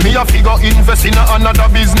holiday, me a figure invest in another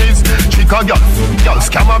business. Trick a girl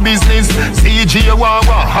scam a business. CG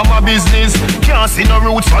Wawa hammer business. Can't see no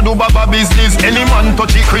roots for do baba business. Any man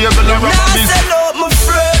touch it crave a rubber business. Nah sell out my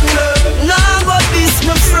friend, nah go this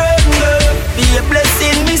my friend. Be a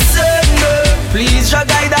blessing me son. Please your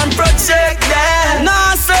guide and protect them.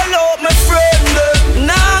 Nah sell out my friend,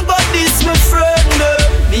 nah go this my friend.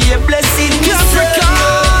 Be a blessing me son.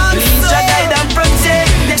 Please your guide and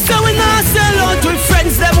protect them. So we nah sell out with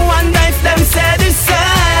friends. Them wonder if them say the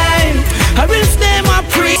same. I will name a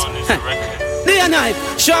priest. Day and night,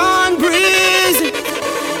 Sean Breeze,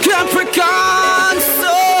 Capricorn,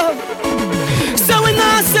 so we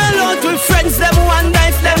not sell out with friends. Them wonder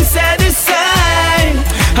if them say the same.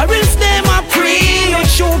 I will name a pre, you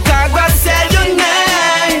sugar, God sell your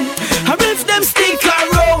name. I will if them stick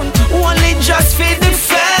around, only just feed the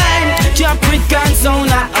fame. Capricorn sound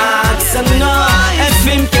like axe and no, if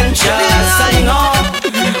him can just I know.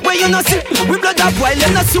 Where you not see, we blood up while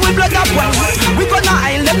them not see we blood up while. We gonna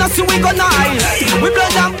aisle, them not see we gonna aisle. We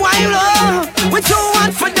blood up while, we too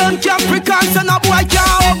hard for them Capricorns and a boy can't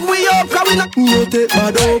hug we up. Cause we not no take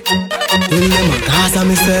bad up. Tell them a cause of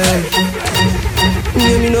myself.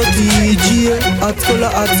 Me no DJ, hot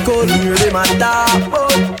skull, hear them a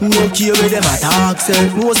talk. No care where them a talk, say.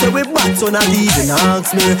 No say we bad, so not even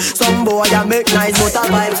ask me. Some boy a make nice, but a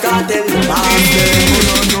vibes can't tell me pass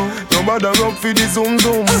them. No bother up for the zoom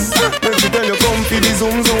zoom. Let me tell you come for the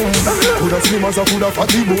zoom zoom. Coulda slim as a coulda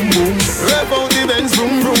fatty boom boom. Rev out the Benz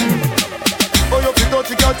vroom vroom. Oh, you fit touch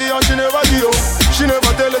the catty and she never do. She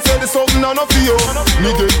never tell us say the something and a few.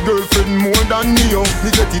 Me get girlfriend more than me. Me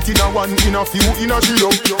get it in a one, in a few, in a trio.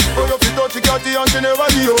 Oh, you fit touch the catty and she never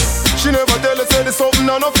do. She never tell us say the something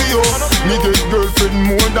and a few. Me get girlfriend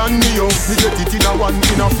more than me. Me get it in a one,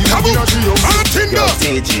 in a few, in a trio.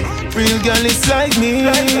 Real girl is like me.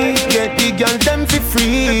 Get the girl them for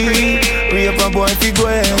free. Rape a boy fi go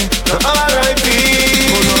R.I.P.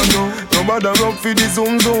 No bother up for the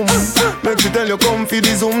zoom zoom. Make me tell you come for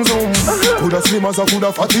the zoom zoom. Coulda slim as a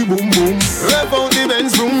coulda fatty boom boom. Rev out the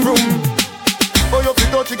Benz vroom vroom. Oh, you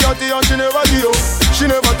fit touch the catty and she never do. She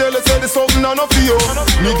never tell us say the something and a few.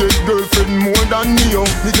 Me get girlfriend more than me.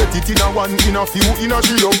 Me get it in a one, in a few, in a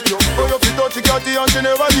trio. Oh, you fit touch the catty and she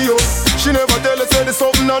never do. She never tell us say the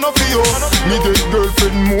something and a few. Me get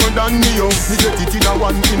girlfriend more than me. Me get it in a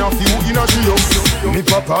one, in a few, in a trio. Me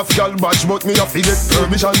pop off girl badge, but me a fi get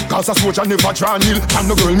permission. Cause a soldier never draw nil.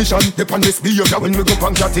 And no girl mission. Dep on this behavior when me go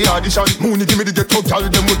pan catty audition. Mooney give me the ghetto girl,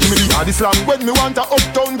 them would give me the hardest slang. When me want a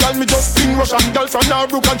uptown girl, me just sing Russian. Girl from now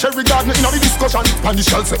Brook and Cherry Garden in a discussion. And the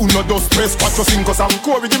shall say, no does press, Quattro Cinco Sam.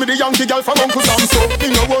 Corey, give me the Yankee girl from Uncle Sam. So,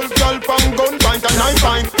 in a wolf girl from gun pint and 9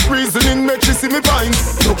 pint. Reasoning make she see me pint.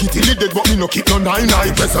 No kitty li dead, but me no keep no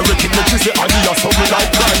 9-9. Resurrect it, make she say, Adi, a something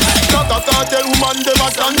like Christ. Not a cartel woman, them a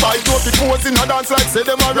stand by. Don't be pose in a dance like say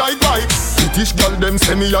them a ride by. British girl, them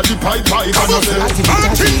say me a the pipe pipe. And I say,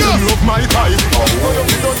 them love my pipe. Oh, you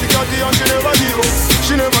be dirty catty and she never hear.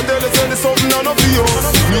 She never tell us any something and a fear.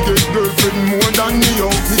 Me get girlfriend more than me,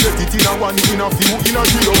 yo. Me get it in a one, in a few, in a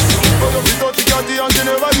trio. Oh, you be dirty catty and she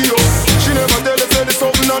never hear. She never tell us any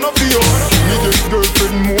something and a fear. Me get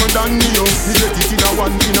girlfriend more than me, yo. Me get it in a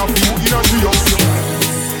one, in a few, in a trio.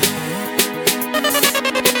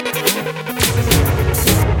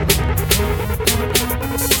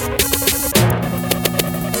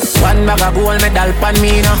 One bag of gold medal pan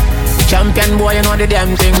me now. Champion boy, you know the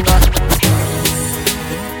damn thing.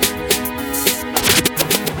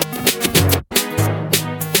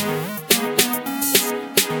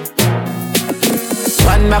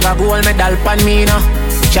 One bag of gold medal pan me now.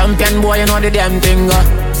 Champion boy, you know the damn thing.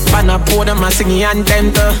 Pan a podium and sing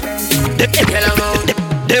anthem to.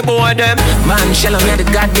 The boy them man, shell on the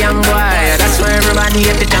goddamn boy. That's why everybody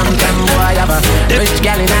hate the champion boy. Have a rich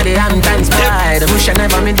gal in the Hamptons boy. The bush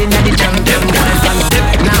never made in the champion boy.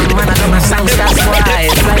 Now man I do my songs that's boy.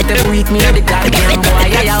 It's like the week me the goddamn boy.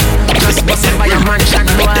 Yeah, just bust up by a mansion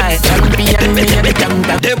boy. Champion me the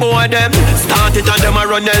champion. The boy them start it and them a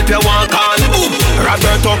run help you walk on.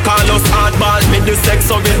 Roberto Carlos hardball. Me do sex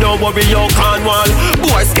so we don't worry you can't wall.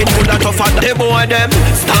 Boy skin full of tougher. The boy them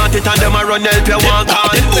start it and them a run help you walk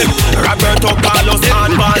on. Roberto Carlos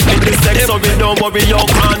hardball. In the sex so we don't worry you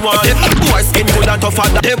can't wall. Boy skin full of tougher.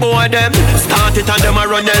 The boy them start it and them a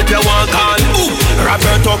run help you walk on.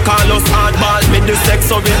 Roberto Carlos hardball. In the sex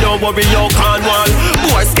so we don't worry you can't wall.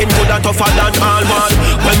 Boy skin full of tougher than all man.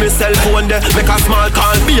 When me cell phone there make a small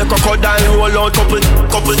call. Be a crocodile roll out couple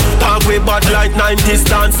talk way bad like 90s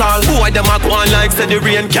dance all. Boy them a go on like say the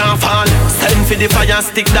rain can't fall. Send for the fire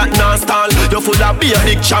stick that non stall. You full of be a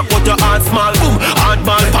big chop but your heart small. Boom hardball.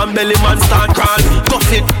 Pan belly man start crawl.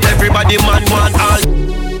 Cuff it, everybody man want all.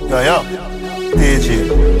 Yo,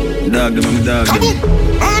 DJ. Dog them, I'm dog them.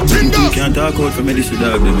 You can't talk out for me, this is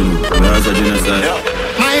dog them, you know. That's a genocide.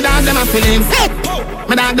 My dog them a feelings.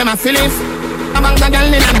 My dog them a feelings. Among the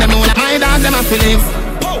girl in the moon. My dog them a feelings.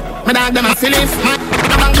 My dog them a feelings.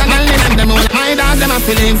 Among the girl in the moon. My dog them a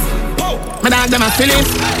feelings. My dog them a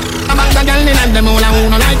feelings. Among the girl in the moon, who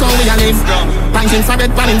no like how we a live. Punching for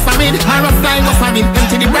bed, panning for mid. My rough flying go for it,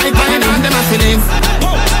 empty the bright. My dog them a feelings.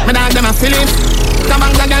 My dog them a feelings.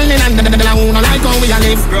 Among the girl in the moon, who no like how we a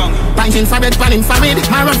live. Punching for bed, panning for mid.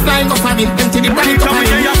 My rough flying go for it, empty the bright. Come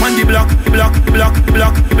here, on the block.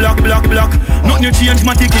 Nothing you change,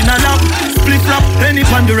 my tick in a lap. Split flap, any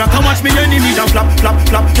pandora. Come watch me enemy that flap.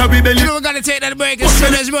 Carry belly. You know we gotta take that break. It's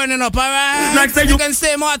is burning up, alright? Like say you can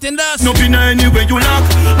stay Martin Dust. No pin anywhere you lock.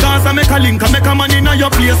 Cause I make a link, I make a man in your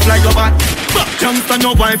place like your back. Youngster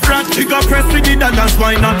no wife rat. You got press with the dance,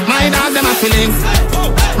 why not? My dog them a feelings.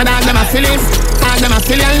 My dog them a feelings. Dog them a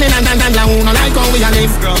feelings. And who no like how we a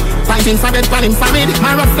live. Fighting for bed, panning for mid.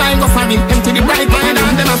 My rough flying go for it, empty the bright. My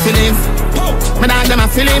dog them a feelings. My dog them a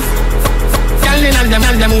feelings.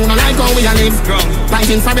 And them who no like how we a live.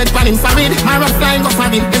 Fighting for bed, panning for mid. My rough flying go for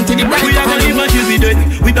it, empty the bright. We are gonna live until we dead.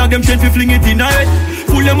 We dog them change, we fling it in the head.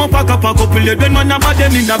 Pull them up, pack up, pull it. When man about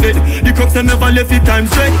them in the bed. The crooks them never left it time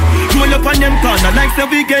straight. Roll up on them corner like say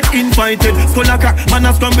we get invited. Skull a crack, man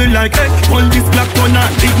a scramble like egg. All this black corner,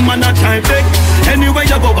 big man a try beg. Anywhere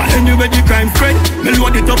you go, anywhere the crime spread. Me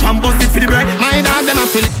load it up and bust it for the bread. My dog them a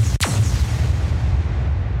feel it.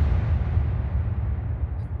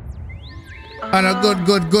 On a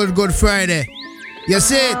good Friday. You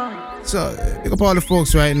see it? So, pick up all the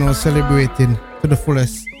folks right now celebrating to the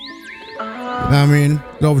fullest. You know what I mean?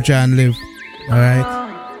 Love Jah and live. Alright?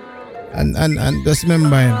 And just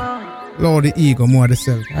remember, lower the ego, more the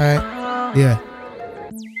self. Alright? Yeah.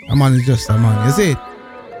 A man is just a man. You see it?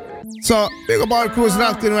 So, pick up all the crews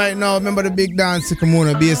locked in right now. Remember the big dance,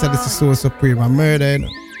 Kimona Bass, this is so supreme. A murder, you know?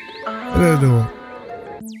 What do you do?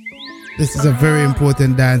 This is a very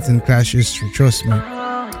important dance in Clash history, trust me.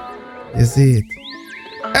 You see it.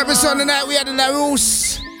 Every Sunday night we at the La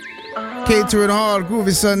Rousse Catering Hall,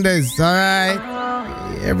 Groovy Sundays, alright?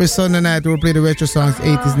 Every Sunday night we'll play the retro songs,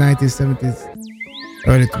 80s, 90s, 70s,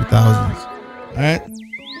 early 2000s. Alright?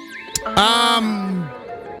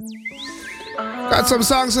 Got some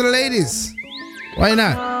songs for the ladies. Why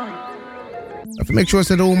not? Have to make sure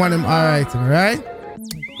that the woman them alright?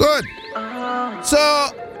 Good. So,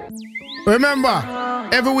 remember,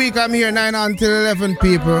 every week I'm here 9 until 11,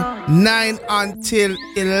 people. 9 until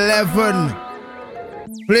 11.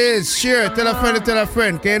 Please share, tell a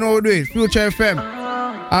friend. Can you know who do it? Future FM.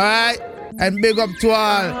 Alright? And big up to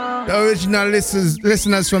all the original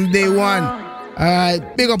listeners from day one.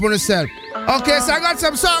 Alright, big up on yourself. Okay, so I got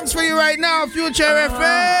some songs for you right now, Future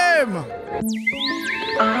FM.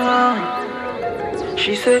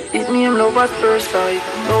 She said it name love at first sight.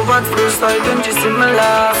 Love at first sight, and she see me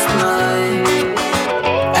last night.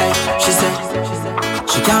 Hey, she said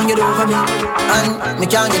she can't get over me, and me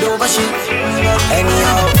can't get over she.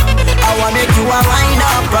 Anyhow, I wanna make you a wind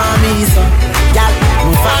up on me, so girl,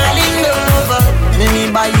 me fall in love. Me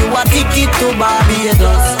buy you a ticket to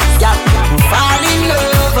Barbados. Girl, me fall in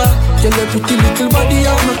love. Tell your pretty little body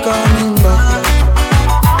how me coming back.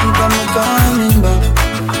 I'm coming back.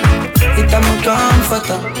 It's a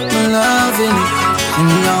comforter, my loving it.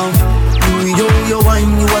 Now, you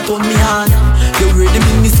wine, you a turn me on. You ready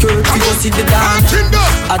me skirt, you just see the dance.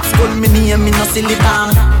 At school, me name, me no silly pan.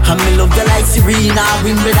 And me love you like Serena,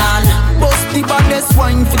 Wimbledon. Bust the baddest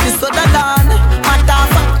wine for the Sutherland. Matter of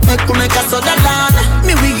fact, make a Sutherland.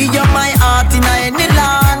 Me will give you my heart in any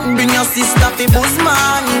land. Bring your sister for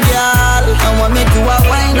Bushman, girl. I want me to a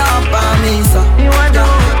wine up on me, so you want to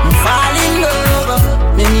fall in love.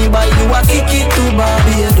 Me buy you a ticket to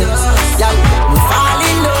Barbados. Yeah, me fall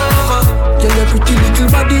in love. Tell your pretty little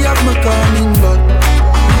body have me coming back.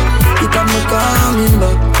 It have me coming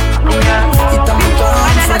back. It have me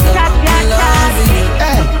coming back. Me loving you.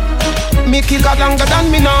 Hey, me kick a longer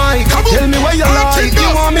than me night. Tell me what you like.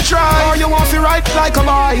 You want me try or you want to ride like a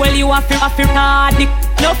bike? Well, you want to hard.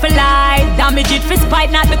 No for life, damage it for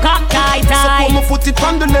spite, not the cock tight. So put my foot it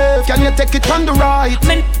on the left, can you take it on the right?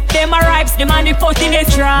 Man, them are ripes, the man the foot in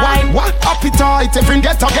his try. What appetite, every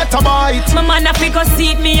get a bite. My man a fi go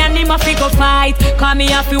seat me and him a fi go fight. Call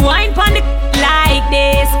me a fi wine pon the like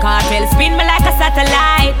this. Cartel spin me like a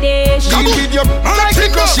satellite dish. Deal with your like a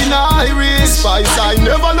crushing iris. Spice, I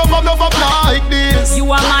never love like this. You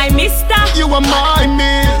are my mister, you are my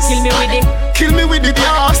miss. Kill me with the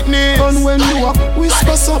darkness. And when you up,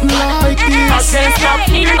 whisper something like this. I can't stop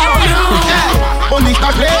thinking of you. Only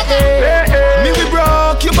a me we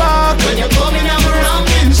broke your back. When you're coming, I'm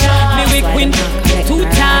rambling shot. Me we win 2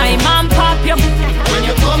 times, I'm pop you. When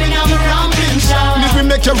you're coming, I'm rambling shot. Me we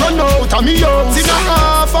make you run out of me house in a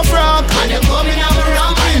half a frock. When you're coming, I'm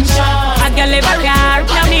rambling shot. I can live a car,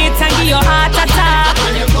 no need to give your heart attack.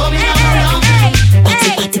 When you're coming, I'm rambling shot.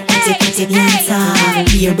 Party dancer,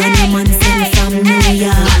 be a brand new man sent from New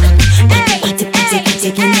York. Party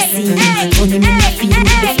in the scene, funny me not feel the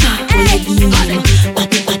fuck where you beam.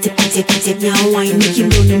 Party, now wine make you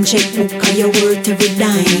run in checkbook, cause you worth every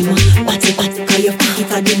dime. Party, cause you fuck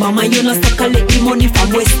it at the mama, you no suck collect the money from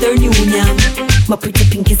Western Union. My pretty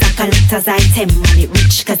pink is a collector's item, and it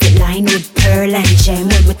rich cause it line with pearl and gem.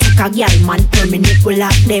 When we take a girl, man, permanent we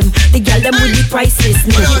lock them. The girl them with the priceless,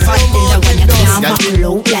 no fight them. When you can't buckle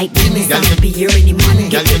out like them, it's not beer any man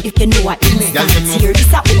get it. If you know what is that here,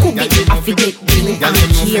 this a who make you have to get me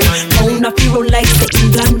and here. Pound up your like the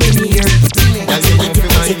England them here. Party,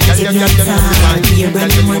 dancer, be a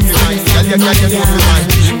brand new man from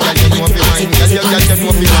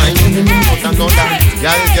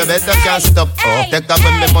Girl, you better can't stop. Take up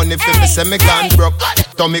with me money for me, say me can't broke.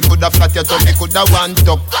 Tummy coulda flat, your tummy coulda one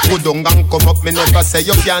tuck. Good down and come up, me never say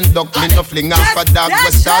you can't duck. Me no fling off a dog,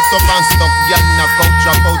 we start up and stop. Girl, knock out,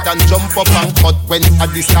 drop out and jump up and cut. When at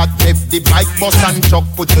the start, left the bike, bus and truck.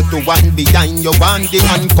 Put you to one behind, you want the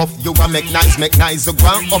handcuff. You a make nice, you go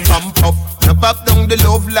up and puff. No pop down the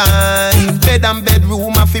love line. Bed and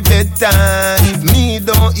bedroom a fi bedtime. Me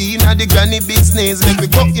don't in a the granny business. Make we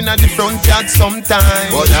go in a the front yard sometime.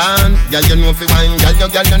 Hold on, girl you know fi wine. Girl you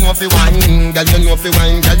know fi wine. Girl you know fi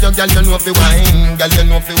wine. Girl you know fi wine. Girl you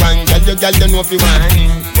know fi wine. Girl you know fi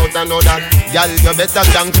wine. But I know that, girl you better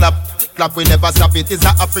can clap. Clap we never stop, it is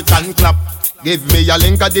a African clap. Give me a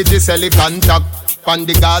link of the Giselle contact. Pan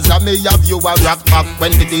the Gaza, me have you a rock back.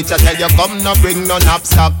 When the teacher tell you come, no bring no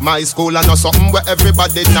knapsack. My school and no something where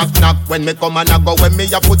everybody knock. When me come and I go, when me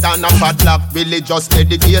a put on a padlock. Religious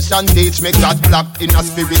education teach me God black. In a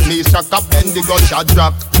spirit me shock up, then the gunshot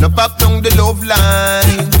drop. No pop down the love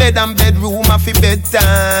line. Bed and bedroom a fi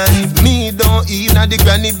bedtime. Me don't in a the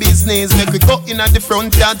granny business. Make we go in a the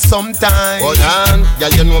front yard sometime. Hold on,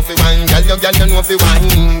 girl you know fi wine. Girl you know fi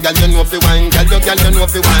wine. Girl you know fi wine. Girl you know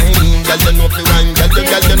fi wine. Girl you know fi wine. Girl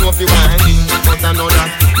you know fi wine. But I know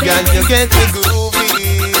that, girl you get me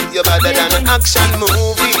groovy. You're better than an action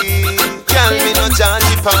movie. Girl me no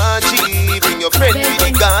chargy party. Bring your friend to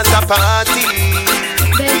the Gaza party.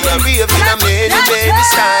 We are raving a many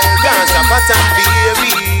style. Gaza pattern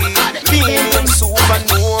baby. Being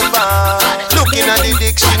supernova. Looking at the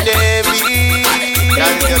dictionary.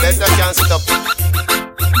 Girl you better can't stop.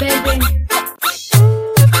 baby.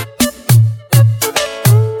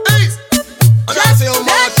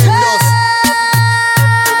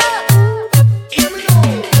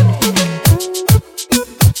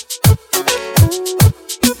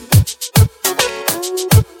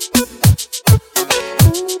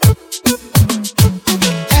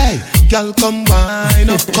 Girl, come wine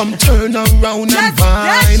up, come turn around and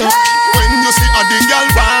wine up. When you see a the girl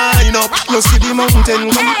wine up, you see the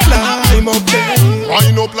mountain come climb up there.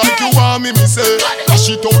 Wine up like you want me say. Dash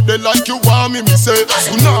it out there like you want me say.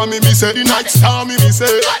 Tsunami me say, the night star me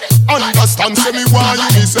say. Understand, say me why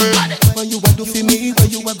you me say. What you want do for me?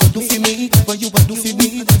 What you want do for me? What you want do for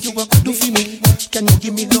me? What you want do for me? Can you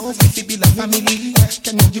give me love if it be like family?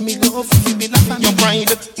 Can you give me love if it be like family? You're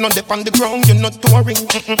private, not up on the ground, you're not touring,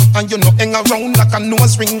 and you no hang around like a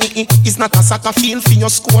nose ring. It's not a soccer field for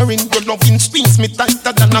your scoring. Your loving squeeze me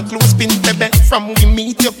tighter than a clothespin, baby. From we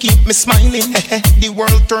meet you keep me smiling. The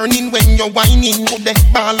world turning when you're whining. Go the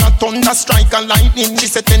ball a thunder strike a lightning. She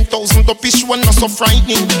said 10,000 up is one not so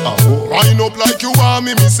frightening. Wind up like you want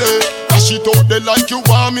me say. Dash it out there like you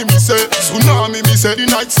want me say. Tsunami me say, the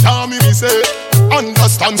night star me say.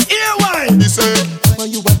 Understand? Here why me say. What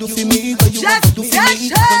you want do for me? What you want do for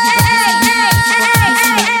me?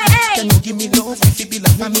 Can you give me love if it be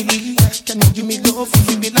like family? Can you give me love if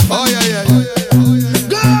it be like family? Oh yeah.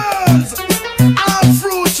 Girls, all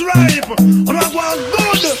fruits ripe. When I want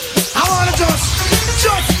good, I wanna just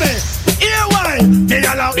me. Here why? They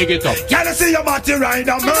allow. Big it up. Can I see your body ride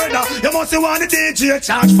a murder? You must want the DJ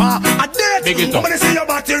charge for a date. Big it up. When I see your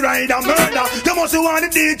body ride a murder, you must want the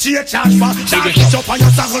DJ charge for. Charge it up on your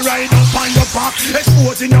saddle, ride up on your back,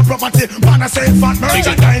 exposing your property. Man, I say fat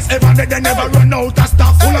merchandise. Every day they never run out of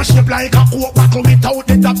stuff. Full of shape like a coke buckle without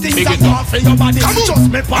the top. Things that go for your body. Just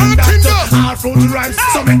me pan that. All fruit rhymes.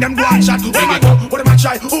 Some of them go and shot. What them a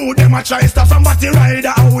try? Who them a try? Stuff from body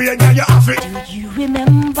rider. Away there you have it. Do you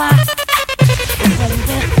remember? When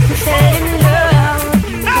we fell in love,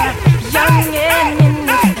 you were young and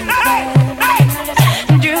innocent.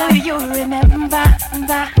 Do you remember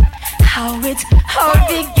how it all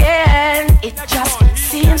began? It just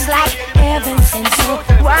seems like heaven sent. So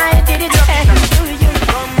why did it end? Do you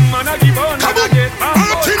Man a give bone and I get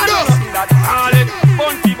backbone. That call it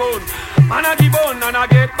bunty bone. Man a give bone and I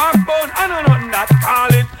get backbone. I know nothing that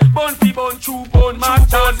call it bunty bone, chew bone. Man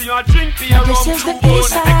tells you a drink for your rum, chew bone.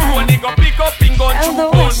 Next one they go pick up in gun, chew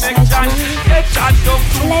bone. Next chance get shot down,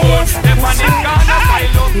 chew bone. Them man in Ghana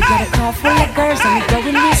asylum. We got a car full of girls and we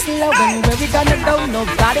going this slow. And where we gonna go?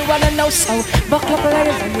 Nobody wanna know. So buckle up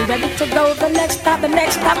ladies, are you ready to go? The next stop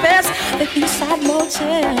is the Eastside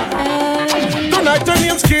Motel. Tonight your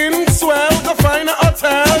name's King Swell. Go find a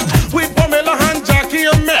hotel with Pamela and Jackie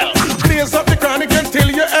and Mel. Blaze up the chronic until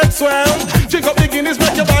your head swell. Drink up the Guinness,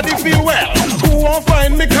 make your body feel well. Who won't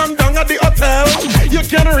find me? Come down at the hotel. You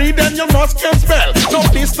can read and you must can spell. No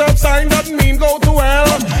disturb sign doesn't mean go to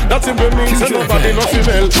hell. That simply means that nobody knows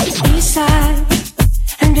female. East side,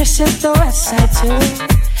 and this is the west side too.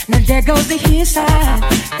 Now there goes the east side.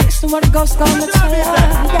 This is what ghost gonna tell ya.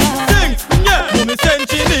 Sing, yeah. Mummy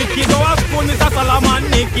sent you Nicky, go ask for Mr. Salaman,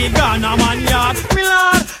 Nicky, Ghana man yard. Me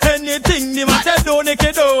lord, anything the man said do,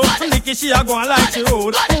 Nicky do. Nicky she a go and like she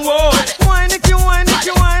road. Whoa, why Nicky, why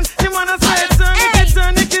Nicky, why? The man a say turn, Nicky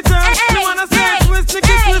turn, Nicky turn. The man a say twist,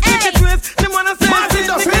 Nicky twist, Nicky twist. The man a say sit,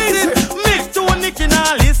 Nicky sit. Mix to Nicky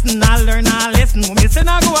now listen, I learn, I listen. Mummy say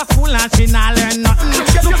now go to school and she now learn nothing.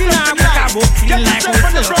 Looking at a book, feel like a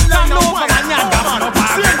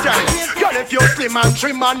girl, if you're slim and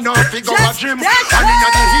trim and no figure a gym, and in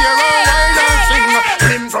the hero wine and sing,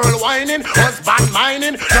 slim girl whining, husband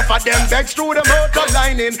mining, enough of them begs through the motor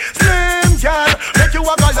lining. Slim girl, make you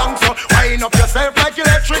walk along so, wind up yourself like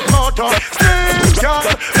electric motor. Slim girl,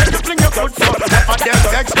 make you fling your foot so, enough of them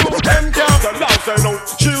begs through them girl. The love say no,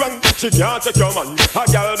 she run, she can't take your man. A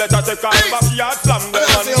girl better take her back, she had slam them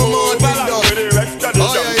and move along with the rest of the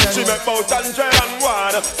jump. She make bout and trail and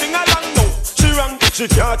one, sing along now. She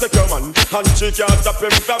can't take your man, and she can't stop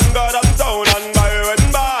him from God and town. And by when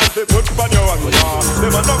bad, they put on your hand. They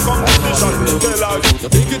must not competition, they like. You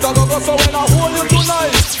think it a go so when I hold you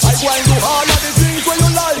tonight, I go and do all of the things where you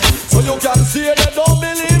like. So you can say they don't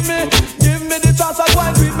believe me. Give me the chance, I go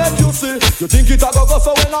and do make you see. You think it a go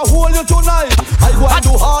so when I hold you tonight, I go and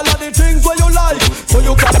do all of the things where you like. So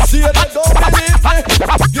you can say they don't believe me.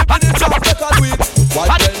 Give me the chance, I can do it.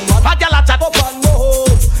 Why then man, up and go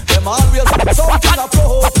home. Them always something a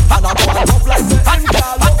flow. And I go and up like the end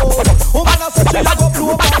girl low. Woman a say she a go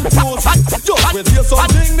blow man close. Just with you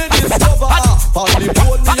something me discover. On the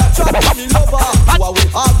phone me a chat to me lover. Who are we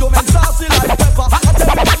argument saucy like pepper. I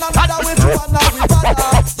tell you one another with you and now we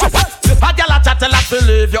better. A girl a chat like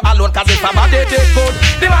believe you. cause if a body did good,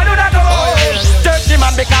 the man would have go home. Dirty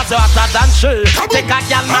man because you hotter than she. Take a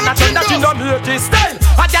girl man and turn that in your beauty style.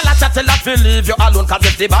 A girl a chat till I feel leave you alone, cause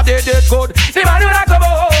if the body did good, the man would have go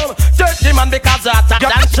home. Dirty man because you hotter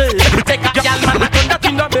than she. Take a girl man and turn that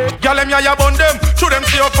in your beauty. Girl, them ya bun them, show them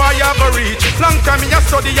see how far you go reach. Long time me a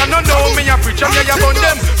study, you no know me a preach. Them ya bun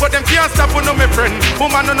them, but them can't stop on me friend.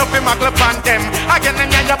 Woman no fi magle pan them. Again them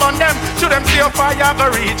ya bun them, show them see how far you go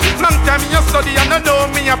reach. Long time me a study, you no know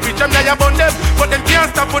me a preach. Them ya bun them, but them can't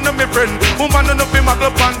stop on me friend. Woman no fi magle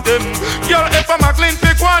pan them. Girl, if I'm magling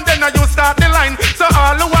pick one, then you start the line. So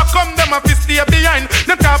all who a come, them a fi stay behind.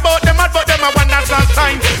 Not talk about them, but them a one that's not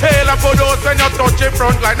sign. Hail up for those when you touch the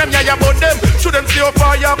front line. Them ya bun them, show them see how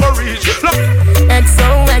far you go reach. Look.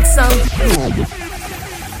 XOXO.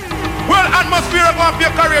 Well, atmosphere of one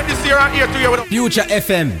your career this year and here to you. Future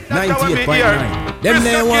FM 98.9. Them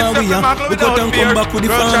lay one we got them come back with the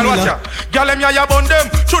family. Girl, them ya bun them,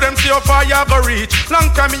 show them see how far you go reach.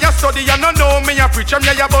 Long time me a study, you no know me a preach. Them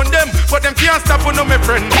ya bun them, but them can't stop on me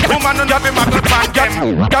friend. Woman no have be magle pan them.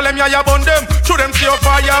 Girl, them ya bun them, show them see how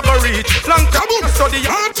far you go reach. Long time me a study,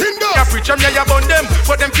 you a preach. Them ya bun them,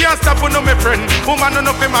 but them can't stop on me friend. Woman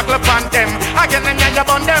no have be magle pan them. Again them ya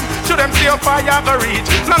bun them, show them see how far you go reach.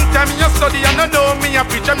 Long time me a study, you no know me a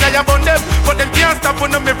preach. Them ya bun them, but them can't stop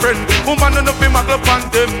on me friend. Woman no have be magle pan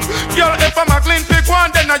them. Girl, if I'm magling pick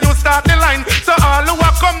one, then you start the line. So all who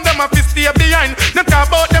a come, them a fi stay behind. Not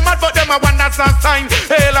talk about them, but them a one that's a sign.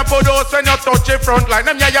 Hail up for those when you touch the front line.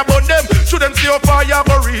 Them ya bun them, show them see how far you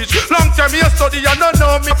go reach. Long time you study, you no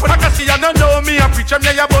know me. I can see you no know me. I preach them,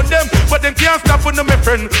 ya bun them, but them can't stop on me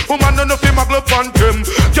friend. Woman no fi magle pan them.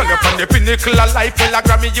 Girl, you on the pinnacle of life, well a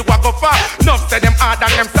Grammy you a go far. None say them hard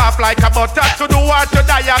and them soft like a butter. To do what you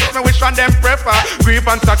die, ask me which one them prefer.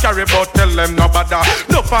 Grievance a carry, but tell them no bother.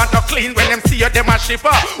 No part no clean when them see you, them a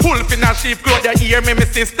shipper. Wolf in a sheep cloth, you hear me,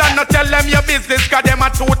 sister. No tell them your business, cause them a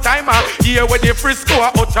two-timer. Here with the Frisco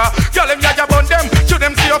a utter. Girl, them ya bun them, show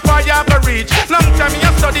them see how far you go reach. Long time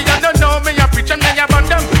you study, you don't know me, you preach and then you bun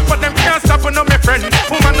them. But them can't stop on me friend.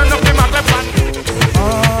 Woman no nothing my weapon.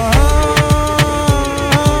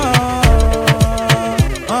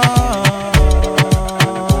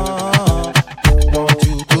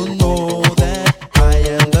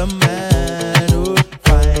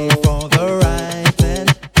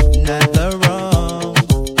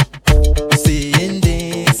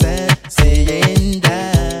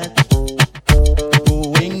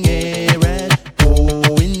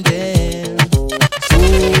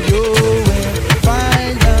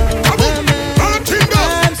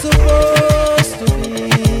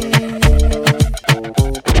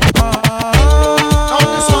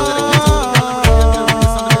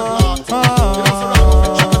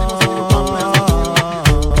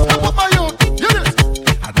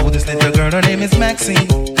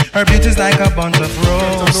 Her beauty's like a bunch of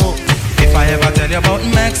roses. If I ever tell you about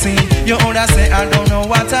Maxine, you older say I don't know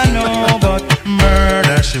what I know, but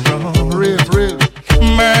murder she wrote. Real.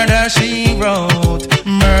 Murder she wrote.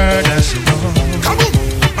 Murder she wrote.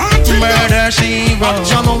 Murder she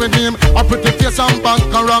wrote. I know with him, a pretty face and bad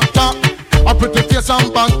character. A pretty face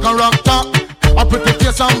and bad character. A pretty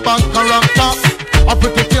face and bad character. A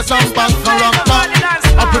pretty face and bad character.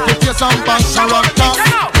 A pretty face and bad character.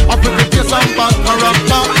 A pretty face and bad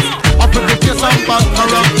character. A pretty face and bad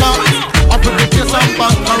character. A pretty face and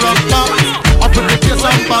bad character. A pretty face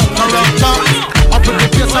and bad character. A pretty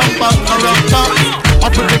face and bad character. A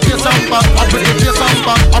pretty face and bad. A pretty face and bad. A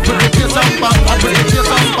pretty face and bad. A pretty face and bad. A pretty face and bad. A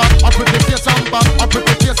pretty face and bad. A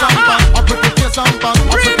pretty face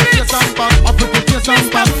and bad. A pretty face and bad. A pretty face and bad. A pretty face and bad. A pretty face and bad. A pretty face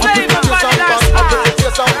and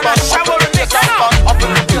bad. A pretty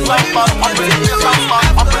face and bad. A pretty face and bad. A pretty face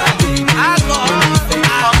and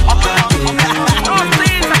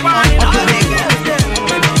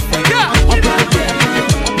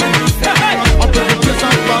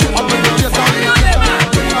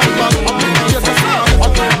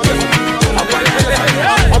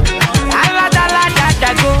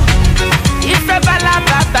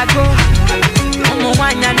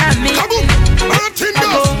bad.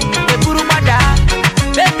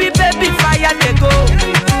 Baby, fire they go.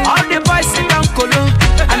 All the boys sit down colo,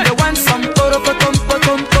 and they want some toro tom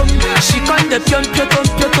tom tom. She con the pion pion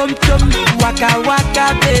pion pion. Waka waka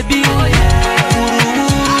baby,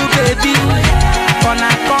 ooh baby,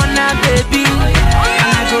 corner baby.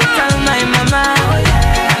 And I go tell my mama,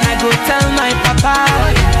 and I go tell my papa,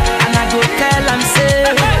 and I go tell am say,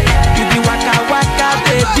 you be waka waka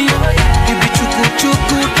baby, you be chuku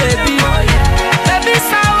chuku baby, baby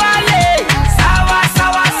sawale, sawa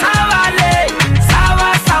sawa sawale, sawa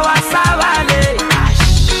sawa sawale.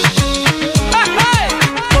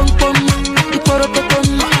 Pom pom, iporo pom,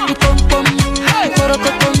 ipom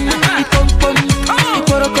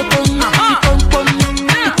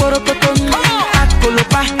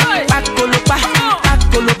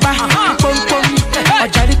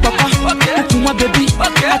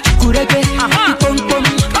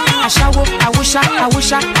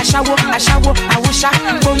wusha, ashawo, ashawo, awusha,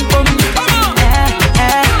 boom boom.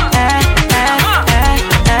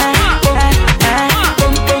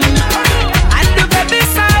 Boom boom. And the baby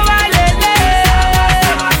sawa lele.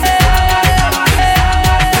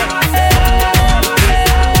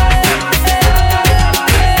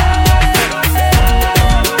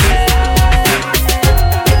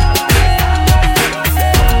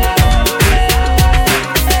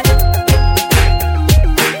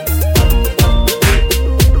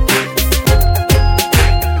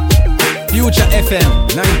 Future FM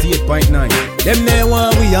 98.9. Them they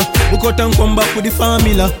want we cut and come back with the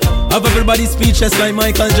formula. Have everybody speechless like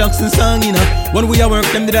Michael Jackson song, you know. When we work,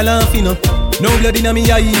 them did a laugh, you know. No blood in me,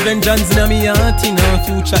 even John's in me heart, you know.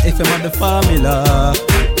 Future FM have the formula.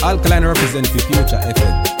 Alkaline represent for Future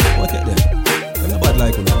FM. What it them? Them the bad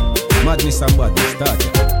like you know. Madness and badness, start ya.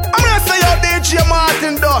 I'm gonna say your DJ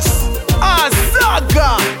Martin Dust.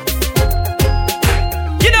 Zaga.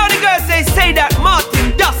 You know the girls they say that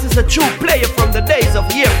Martin Dust is a true player from the days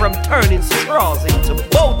of year from turning straws into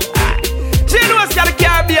bow tie. So you know what's the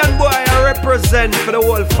Caribbean boy I represent for the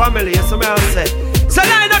whole family, so I say. So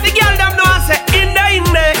line up the girl them know I say in the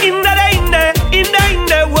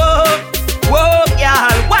whoa, whoa,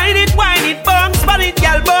 y'all. Wine it, bounce, span it,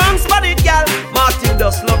 y'all, bounce, span it, y'all. Martin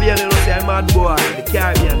Dust love you, know say mad boy, the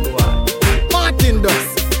Caribbean boy. Martin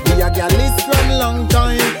Dust, we a girl list from long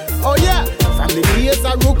time. Oh yeah. From the days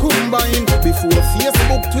of Rukumbine, before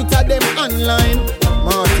Facebook, Twitter, them online.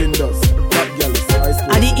 Martin Dust, top girl is high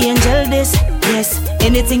school. Are the angel this? Yes.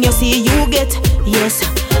 Anything you see, you get? Yes.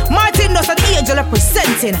 Martin Dust are the angel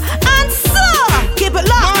representing. And so, keep it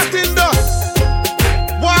locked. Martin Dust,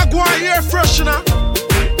 boy, go on here fresh, you know.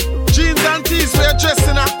 Jeans and tees for your dressing,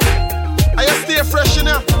 you know. And you stay fresh, you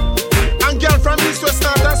know. And girl from east, west,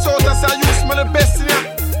 north, and south, I say you smell the best, you know.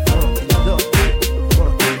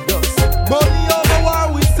 Money over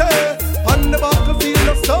what we say. On the battlefield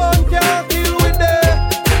of sun can't deal with that.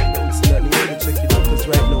 No, it's not need to check it out, cause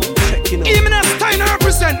right now I'm checking out. Even as time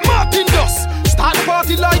represent Martin Dust. Start the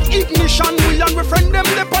party like ignition. We and we friend them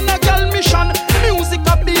dep on a girl mission. Music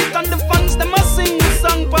a beat and the fans them a sing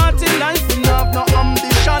song party life. We have no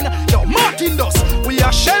ambition. Yo, Martin Dust, we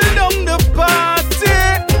are shell down the party.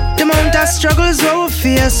 The amount of struggles we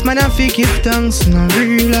face, man, I feel give thanks in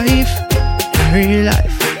real life. Real life.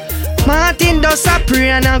 Martin Dust a pray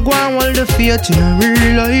and I go and hold the faith in a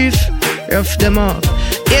real life. Rough them up.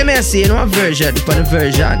 Yeah, me say no version for the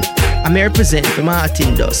version. I'm represent for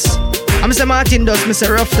Martin Dust. I'm say Martin Dust, me say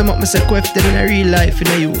rough them up, me say quiff them in a real life in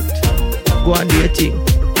a youth. Go and do your thing.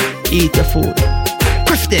 Eat your food.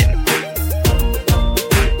 Quiff them.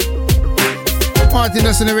 Martin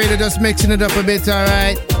Dust in the radio, just mixing it up a bit,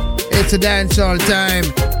 alright? It's a dancehall time.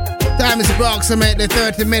 Time is approximately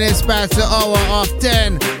 30 minutes past the hour of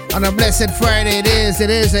 10. On a blessed Friday, it is a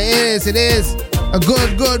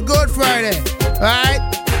good Friday, alright?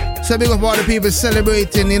 So big up all the people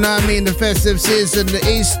celebrating, you know what I mean, the festive season, the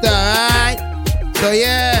Easter, alright? So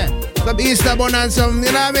yeah, some Easter bun and some,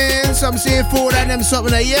 you know what I mean, some seafood and them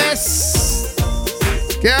something like, yes!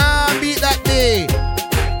 Can't beat that day.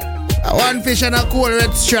 One fish and a cool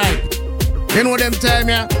red stripe. You know them time,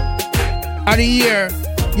 yeah? Of the year,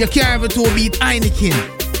 you can't even to beat Heineken.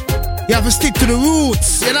 You have to stick to the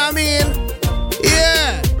roots, you know what I mean?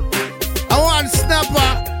 Yeah. I want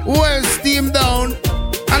snapper, well steamed down,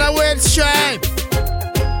 and a red stripe.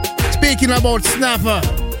 Speaking about snapper,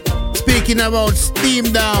 speaking about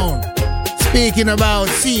steamed down, speaking about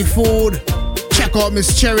seafood, check out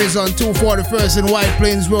Miss Cherry's on 241st and White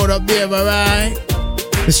Plains Road up there, alright?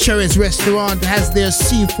 Miss Cherry's restaurant has their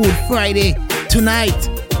Seafood Friday tonight.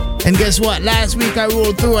 And guess what? Last week I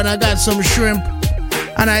rolled through and I got some shrimp.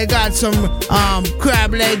 And I got some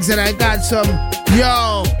crab legs and I got some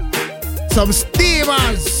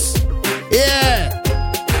steamers. Yeah.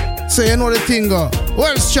 So you know the thing go.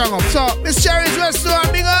 Well strong up. So Miss Cherry's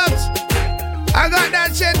restaurant, big ups. I got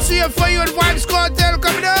that chance here for you and Vibes Cartel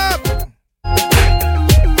coming up.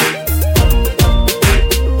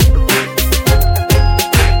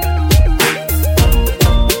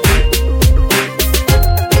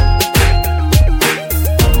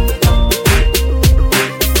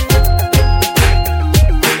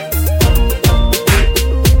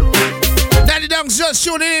 Just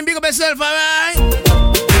tune in, big up yourself, alright?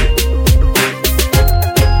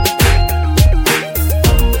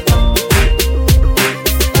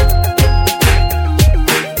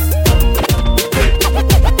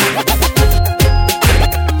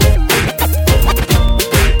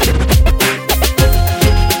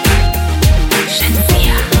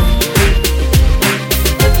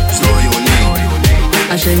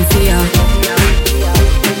 Agencia.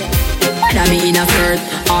 me in a skirt,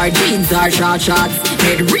 or jeans or short shorts.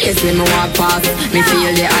 Head race when me walk past. Me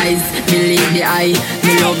feel the eyes, believe the eye.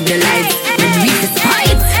 Me love the light, me reach the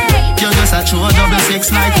spite. You're just a true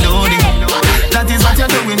 6 like loading. That is what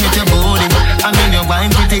you're doing with your body. And when you're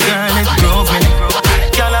wine pretty girl, it drove me.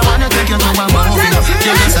 Girl, I wanna take you to a movie.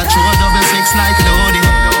 You're just a true 6 like loading.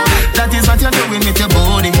 That is what you're doing with your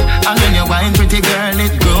body. And when you're wine pretty girl,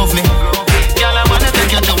 it drove me. Girl, I wanna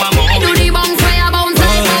take you to a movie. Me do the bounce fire, bounce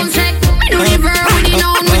like bounce check. Me do the verb with the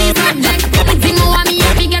noun with the subject. The thing you want me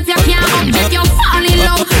happy get you can't object. You fall in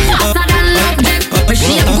love faster than love deck. But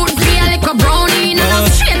she a good feel like a brownie. No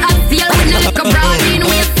straight as steel with no like a brownie.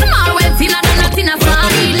 We a small wealth in a donut in a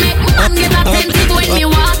sardine. Make man get attentive when me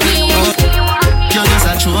walk in. You're just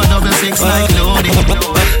a true 6 like loading.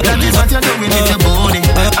 That is what you're doing with your body.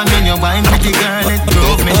 And when you're wine pretty girl, it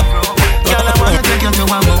drove me. Girl, I wanna take you to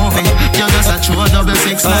a movie. You're just a true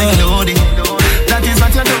 6 like loading. That is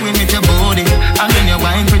what you're doing with your body. And when you're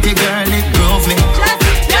wine pretty girl, it drove me.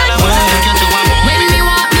 Girl, I wanna take you to a movie. When me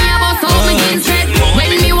walk me a bust out my jeans straight.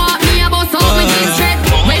 When me walk me a bust out my jeans straight.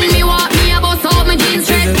 When me walk me a bust out my jeans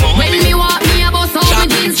straight. When me walk me a bust out my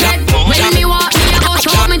jeans straight. When me walk me a bust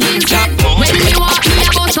out my jeans straight. When me walk me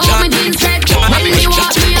a bust out my jeans straight. When me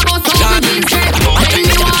walk me a bust out my jeans straight. When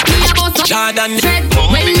me walk me a bust out Jordan straight.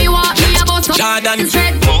 When me walk me a bust out Jordan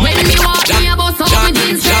straight. When me walk me a bust out my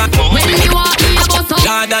jeans straight. When me walk me a bust out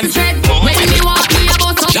Jordan straight. When me walk me a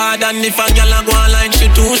bust out Jordan, if a girl a go online, she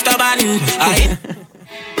too stubborn. Aye.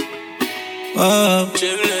 Oh,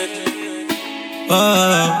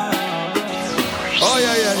 Oh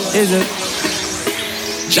yeah. Is it?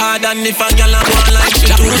 Jordan, if a girl a go online, she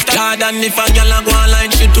too stubborn. Jordan, if a girl a go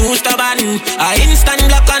online, she too stubborn. I instant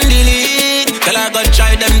block and delete. Tell her go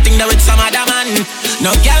try them thing that with some other man.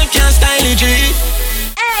 No girl can style it.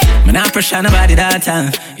 Man, I pressure nobody that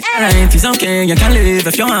time. It's alright, it's okay, you can live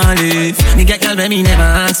if you want to live. Me get girl, baby, never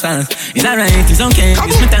ask for. It's alright, it's okay,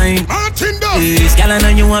 it's my time. This girl, I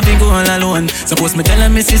know you want to go all alone. Suppose me tell her,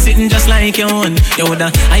 me see sitting just like your own. You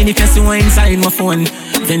woulda, I need to see what inside my phone.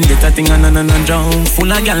 Vendetta thing on drown.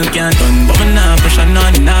 Full of girl can't done. But me nah pressure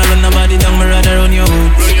none. Nah run nobody down, me rather run you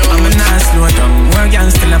out. I'm a nah slow down. More girl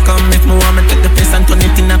still a come if me want me take the place and turn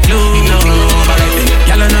it in a clue. No, but I think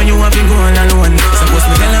girl, I know you want to go all alone. Suppose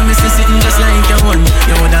me tell her, me see sitting just like your own.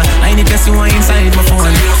 You woulda, I need to see what inside my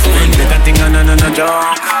phone. Vendetta thing on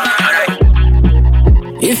drown.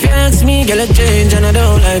 If you ask me, girl, I change and I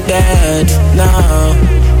don't like that. No.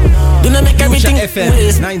 Do not make everything FM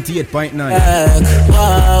 98.9.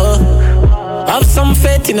 Wow. Have some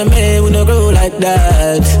faith in a man, we no grow like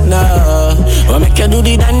that. No. Or make you do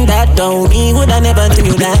the done that down. Me would I never tell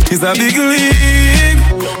you that. It's a big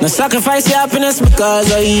league. No sacrifice your happiness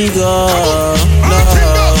because of ego. No.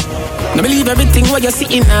 No believe everything what you see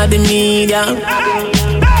in the media.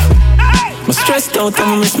 I'm stressed out and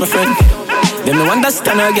I miss my friend. Them no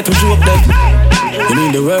understand I get to you up there. You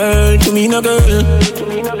mean the world to me, no girl.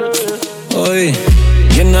 Oi,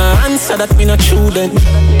 you no answer that me not true then.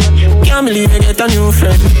 Can't believe you get a new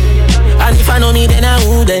friend. And if I know me then I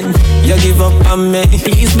wouldn't. You give up on me.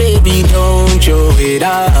 Please baby don't throw it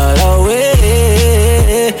all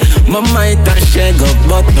away. My might have shake up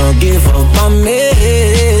but no give up on me.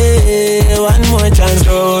 One more chance,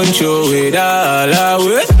 don't throw it all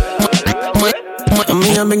away.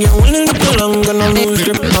 Me a beg you one little longer, no lose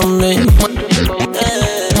grip on me.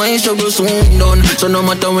 My struggle soon done, so no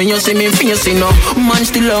matter when you see me facing no, man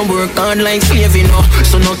still a work hard like slave, you know.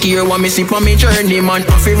 So no care what me see on me journey, man.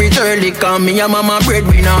 I feel return it, cause me a mama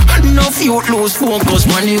breadwinner. No youth lose focus,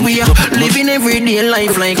 man, the way living everyday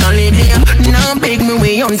life like holiday. Now beg me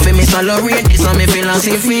way on for me salary, this is my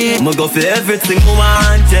philosophy. I'ma go for everything I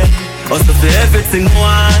want, yeah. Also for everything I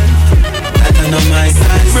want. That I know my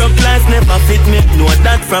size. Broke life never fit me, know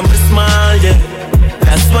that from a small, yeah.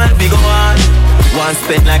 That's why we go on. One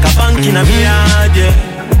spend like a bank in a yard, yeah.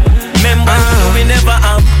 Remember, we never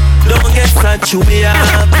have. Don't get such, you be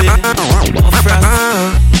happy.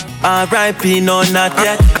 R.I.P. no not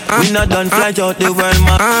yet. We not done fly out the world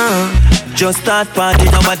map. Just start party,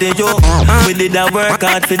 nobody yo. We did a work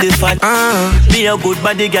hard for this fight. Be a good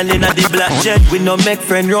body girl in a the black jet. We no make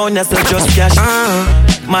friend round us, so just cash.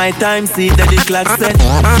 My time see that the clock set.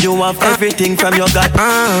 You have everything from your God.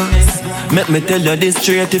 Make me tell you this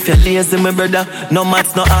straight. If you're lazy, my brother, no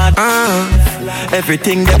maths, no art.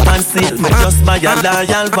 Everything they can see, me just buy a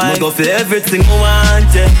loyal vibe. Go for everything I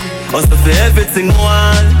want, yeah. Also for everything I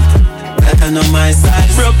want. That I know my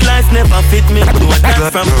size. Broke life never fit me. Do a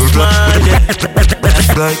that from small, yeah.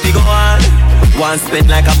 That's like we go on. One spend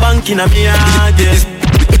like a bank in a yard, yeah.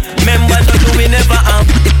 Remember, no, we never have.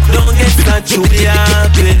 Don't get that you be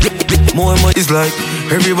happy. More money is like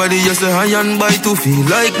everybody just say high and buy to feel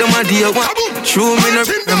like them a dear one. True me no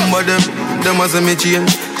remember them. Them as a me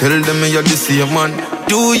change. Tell them me you're the same man.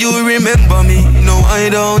 Do you remember me? No, I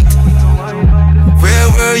don't. Where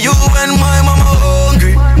were you when my mama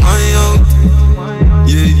hungry? My out.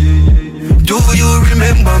 Yeah. Do you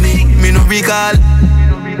remember me? Me no recall.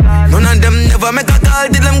 None of them never make a call.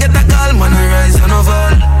 Did them get a call? Man, I rise and I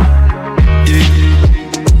fall. Yeah.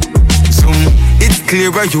 It's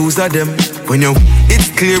clear I use of them. When you, it's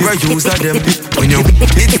clear I use of them. When you,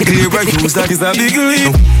 it's clear I use of. It's a big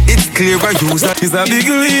leap. It's clear I use of. It's a big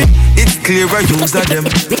leap. It's clear I use of them.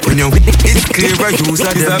 When you, it's clear I use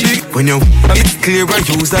of them. When you, it's clear I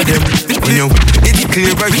use of them. When you, it's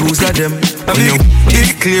clear I use of them. When you,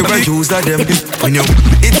 it's clear I use of them. When you,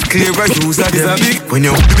 it's clear I use of them. When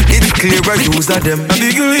you, it's clear I use of them. A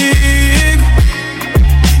big leap.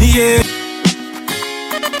 Yeah.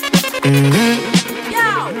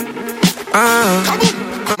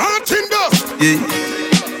 Martin Dust. Yeah.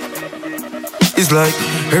 It's like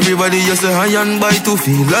everybody just say high and buy to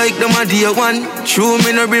feel like them a dear one. True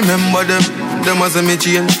me no remember them. Them as a me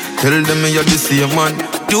change. Tell them me you're the same man.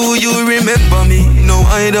 Do you remember me? No,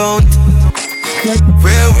 I don't.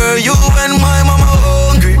 Where were you when my mama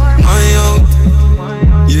hungry? My out.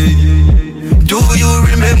 Yeah. Do you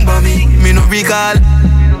remember me? Me no recall.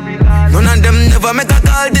 None of them never make a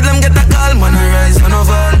call. Did them get a call? Man, I rise and I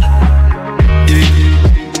fall. Yeah.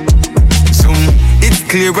 It's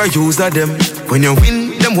clear I use of them. When you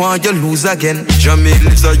win, them want you lose again. Jamil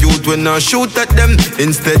is a youth when I shoot at them.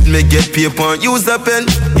 Instead, me get paper and use a pen.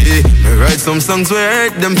 Yeah, me write some songs where I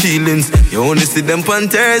hurt them feelings. You only see them on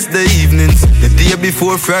Thursday evenings. The day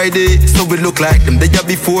before Friday, so we look like them the day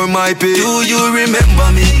before my pay. Do you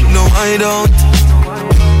remember me? No, I don't.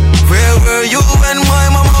 Where were you when my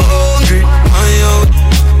mama hungry? My out.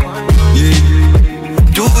 Yeah.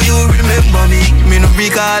 Do you remember me? Me no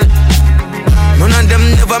recall. None of them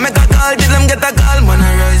never make a call. Did them get a call? Man,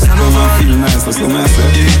 I rise and I fall. Feel nice, that's what I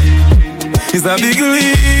said. Yeah. It's a big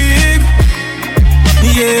league.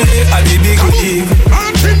 Yeah, a big league.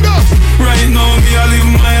 Right now, me I live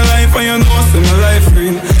my life and you know see my life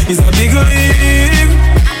real. It's a big league.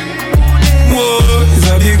 Whoa, it's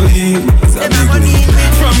a big league. It's a big league.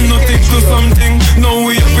 From nothing to something, now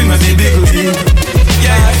we up in a big league.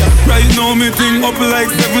 Yeah, right now me thing up like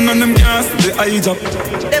 7 and them can't see the eye drop.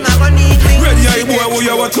 Ready eye boy, who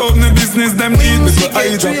you watch out in the business, them need me to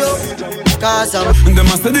eye drop. And them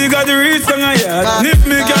must they got the reach on a yard. And if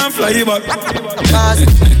me can't fly back,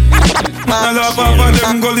 I laugh off of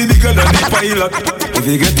them gully bigger than the pilot. If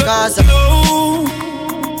you get low,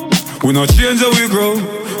 we not change how we grow.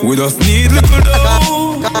 We just need little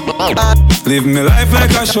dough. Live me life like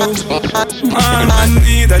a show. All man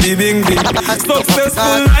need a the big thing.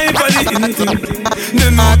 Successful life a the in thing. They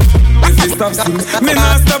know if we stop sing, me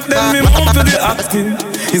not stop them, me move to the acting.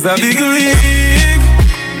 It's a big league.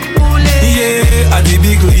 Yeah, a the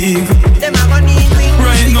big league.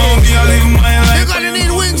 Right now me I live my life. You're gonna need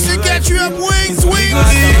wings to get you up. Wings, wings.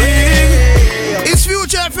 It's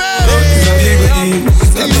Future FM. It's a big league.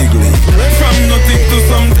 It's a big league. From nothing to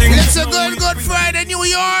something. It's a good Friday, New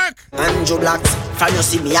York. Andrew Blacks, can you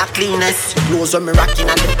see me a cleanest? Clothes when me rocking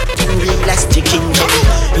and the realest chicken jelly.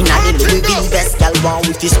 In a the Louis V vest, girl want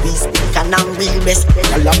with this squeeze. Can I'm real best.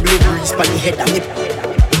 Girl a blue breeze pon the head and me.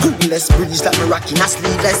 Coolest breeze like me rocking a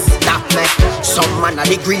sleeveless. That me, some man a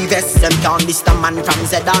the grievous. Them can't miss the man from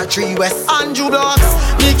ZR3 West. Andrew Blacks,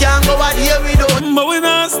 me can't go out here without. But we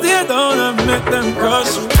not stay down and make them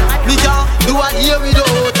crush. Me can't do out here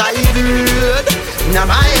without I heard. Now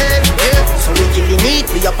my head, yeah. So we kill the meat,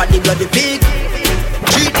 we up on the bloody pig.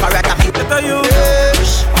 Treat parrot a people better you.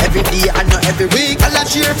 Every day and not every week. I'll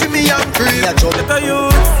cheer for me and free. I joke better you.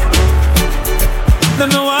 Don't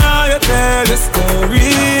know why you tell the story.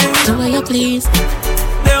 Do what you please.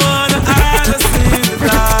 They wanna hide us in the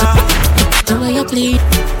dark. Do what you please.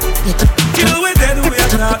 Kill with them, we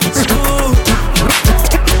are not true.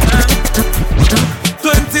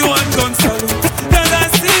 21 gun salute. Then I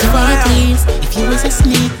see do what you please. If you was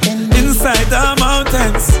asleep, then inside the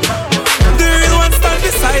mountains, the real one stand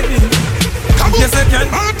beside me. Yes, I can.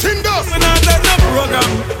 Martin Dust. We not take no program.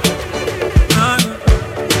 Nah.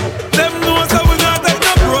 Them know so we not take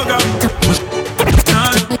no program.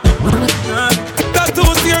 Nah. That 2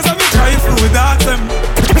 years of me try through without them.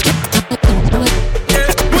 Yeah.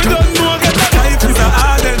 We don't know get a life is a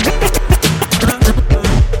harden.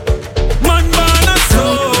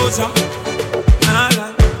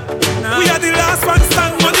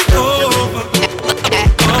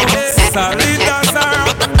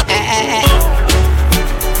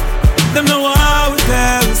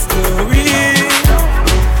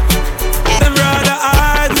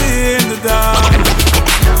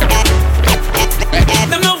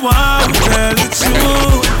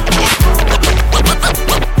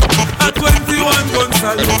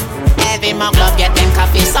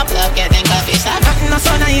 coffee shop, look at them coffee shop. Nothing no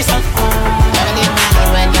so nice, early morning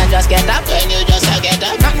when you just get up, when you just get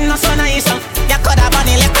up. Nothing no so nice, you coulda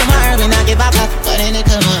bunny left tomorrow, we not give a fuck, but in the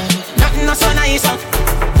tomorrow. Nothing no so nice,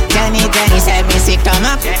 Jenny said me sick to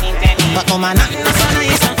my but woman, nothing no so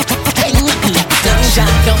nice,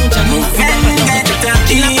 don't you move it,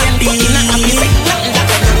 in a pan, put in a happy sick, nothing that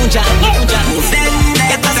don't you move it,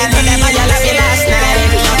 get us into them and you love it last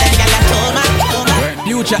night, you know them gyal a told me.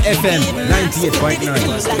 Future FM 98.9.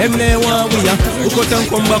 Them they want we who cut and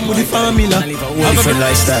come back with the formula. Different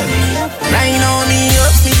lifestyle. Right now me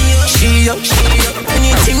up, she up.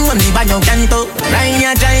 Anything when me bang out canto. Right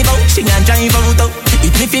now drive out, she can drive out.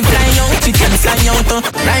 If me fly out, she can fly out.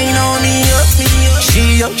 Right now me up,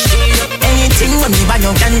 she up. Anything when me bang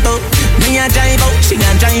out canto. Me a drive out, she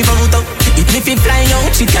can drive out. If me fly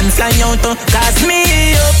out, she can fly out. Cause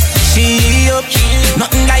me up, she up.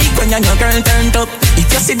 Nothing like when your girl turned up. If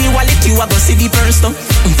you see the wallet, you a go see the purse too.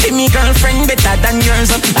 See me girlfriend better than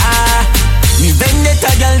yours. Me vendetta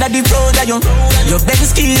girl that the proud of you. Your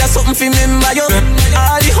Benz key or something for remember you.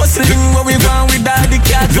 All the hustling where we want with all the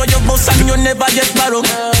cards for your boss and you never get borrow.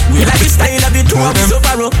 We like the style of the two of us so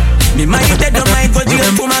borrow. Me might dead, you might go jail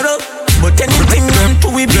tomorrow. But anything done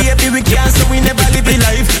to we baby we can't, so we never live a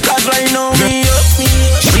life. Cause right now me up,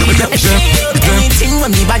 she up. Anything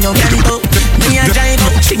when me bang out canto. Me a drive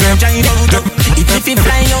out, she can drive out. If me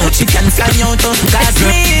fly out, she can fly out. Cause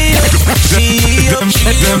me up, she up.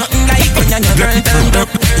 Nothing like when your girl turned up.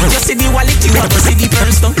 If you see the wallet, you want to see the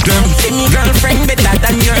purse too. See me girlfriend better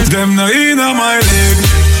than yours. Them no inna my leg,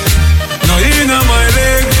 no inna my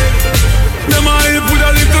leg. Them a put a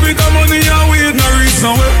little bit of money and weed, no reach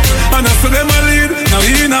nowhere. And after them a lead, no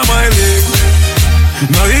inna my leg,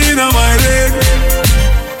 no inna my leg.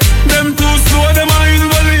 Them too slow, them a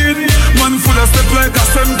invalid. Man full of step like a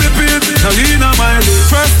centipede, no inna my leg.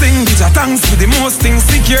 First thing, bitch, a thanks for the most things.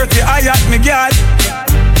 Security, I at me guard.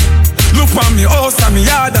 Look on me house and me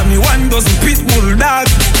yard and me 1 dozen pit bull dog.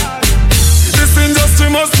 This industry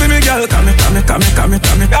must be me girl, come me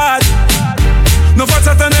dad. No fat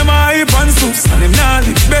chat and them a hype and soups, and them nah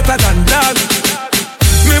live better than dog.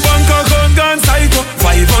 Me bank account gone psycho,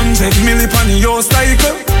 500 milli pan your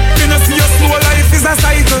cycle. You know see your slow life is a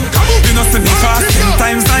cycle. You know see me fast 10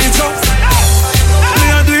 times nitro.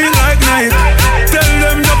 Me a do it like night. Tell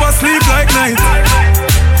them jump asleep like night.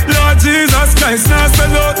 Lord Jesus Christ, now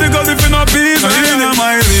sell out the gun if you no peace. No inna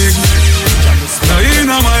my leg, no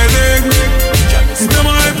inna my leg. Them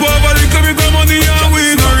a hype over the come with money and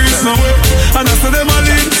we no reach nowhere. And I say them a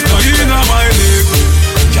lead, no inna my leg.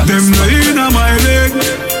 Them no inna my leg.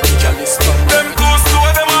 Them too slow,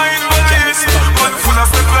 them a invalid. One full of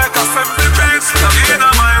step like a 70 page. No inna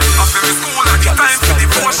my leg. I feel school like a time for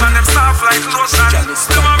devotion. Them soft like lotion.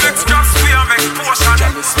 Them a make scraps, we a make potion.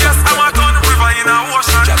 Yes, I'm a gun river in a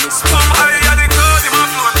ocean. Some high at the cloud, him a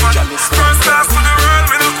float man. First class to the world,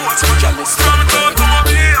 me no coach man. From town to my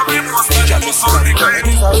bay, I'm the most. So the great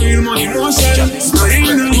is a real money motion. No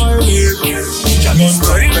inna my leg. No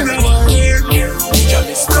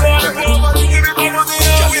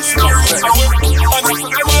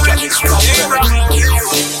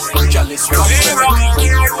inna my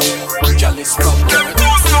leg.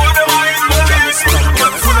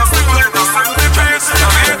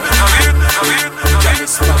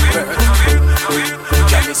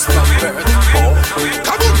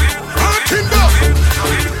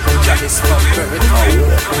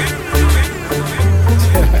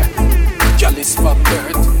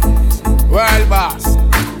 Well, boss,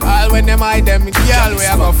 all when them hide them girl, we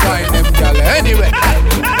are gonna find them girl anyway.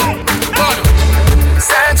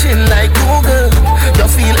 Searching like Google, you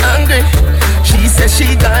feel hungry. She says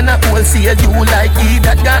she gonna wholesale you like he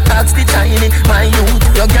that got ask the Chinese. My youth,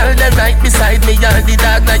 your girl they right beside me. You're the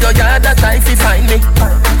dog, now your yard that time fi find me.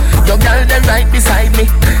 Your girl they right beside me.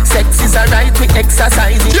 Sex is a right with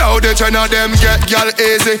exercising. Yo, the China them get girl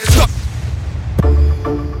easy.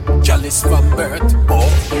 Chalice from birth,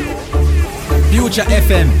 Future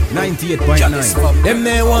FM 98.9. Them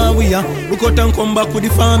they want we cut and come back with the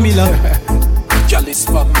formula. Chalice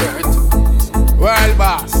from birth. Well,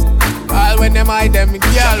 boss, all when them hide them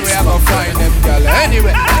girl, we are gonna find them girl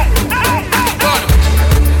anyway.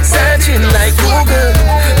 Searching like Google,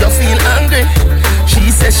 you feel hungry. She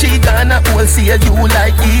says she gonna wholesale you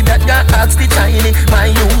like he that got ask the Chinese. My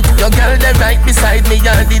youth, your girl they right beside me.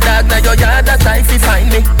 You're the dog, now your yard that time fi find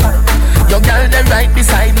me. Your girl they right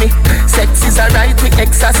beside me. Sex is a right with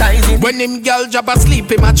exercising. When them girl drop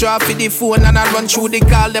asleep, him a draw for the phone and I run through the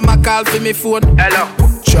call. Them a call for me phone. Hello.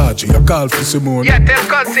 charge you call for Simone. Yeah, tell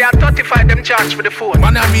cuz say I 35 them charge for the phone.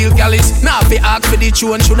 Man a real gal is now be ask for the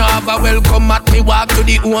tune. She no have a welcome at me walk to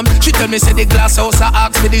the home. She tell me say the glass house I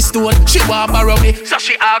ask for the stone. She want borrow me, so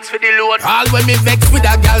she asks for the loan. All when me vex with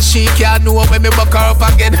a gal she can't know. When me buck her up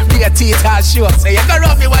again, be a teeth her show. Say you can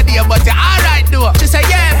rub me one day but you alright though. She say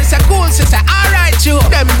yeah, me say cool. She say alright you.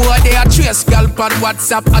 Them boy they a trace gal on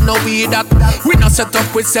WhatsApp and no we that. We not set up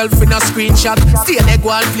with self in a screenshot. Stay they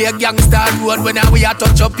go and play gangster road when we a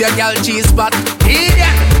touch up your gal cheese spot. Yeah.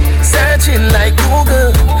 Searching like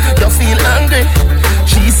Google, you feel hungry.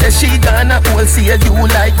 She says she gonna wholesale you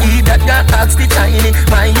like he that got ask the Chinese.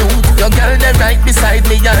 My youth, your girl they right beside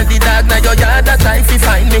me. You're the dog, now your yard that life you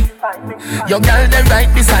find me. Your girl they right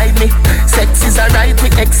beside me. Sex is alright, we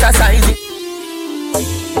exercise it.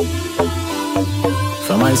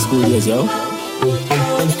 From high school days, yo.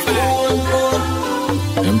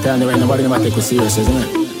 I'm telling you right, nobody never take you serious, isn't it?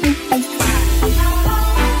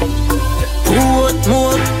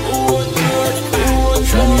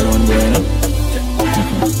 Show me your own boy, you know?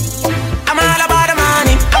 I'm all about the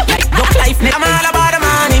money. Like broke life, I'm all about the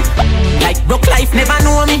money. Like broke life, never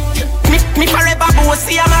know me. Me forever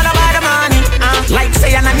bossy, I'm all about the money. Like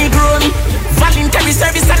say I'm a Negro me. Voluntary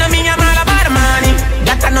service, I know me, I'm all about the money.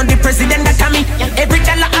 That I know the president, that I me. Every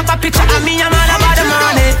dollar have a picture of me, I'm all about the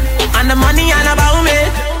money. And the money all about me.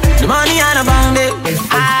 The money all about me.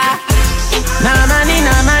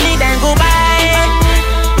 No money, then go buy.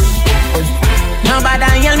 Nobody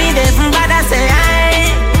yell me, they from bad, I say aye.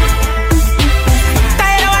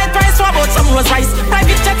 Tired of white price, what about some Rolls Royce?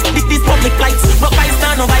 Private jets, these public flights. But vice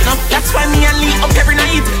now, no bite now. That's why me and Lee up every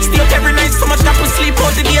night. Stay up every night, so much that we sleep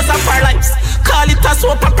out the days of our lives. Call it a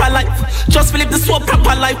soap proper life. Just live the soap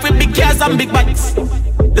proper life with big cars and big bikes.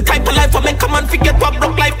 The type of life I make a man forget what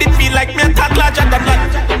broke life did feel like. Me a talk larger than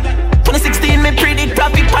life. 2016 me predict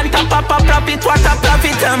profit, panta papa profit, what a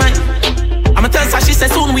profit am I? I'ma tell her she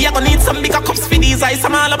says soon we are gonna need some bigger cups for these eyes.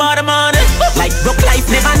 I'm all about the money. Like broke life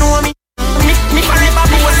never know me. Me forever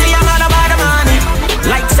bossy, I'm all about the money.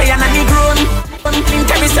 Like say I'm a Negro me.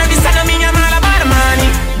 Military service I know me, I'm all about the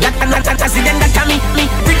money. That president that can me.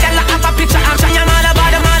 Bring a lot of a picture, I'm sure I'm all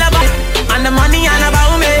about them, all about it. And the money all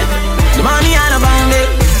about me. The money all about me.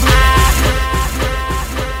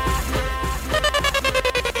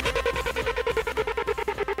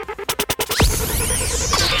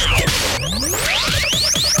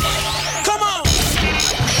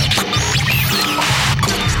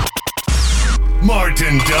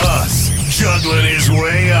 Martin Doss, juggling his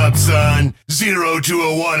way up, son. 0 to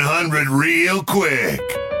a 100 real quick.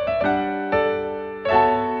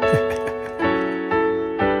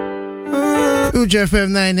 UJFM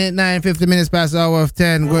 989, 50 minutes past the hour of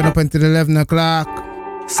 10, going up until 11 o'clock.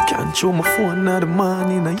 Scan through my phone now the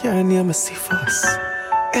morning, and your name I see first.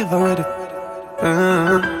 Ever ready?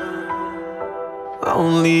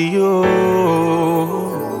 Only you.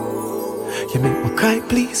 You make me cry,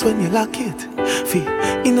 please, when you lock it. Feel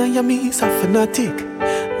in your knees, I'm fanatic.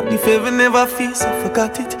 And if ever never feel, so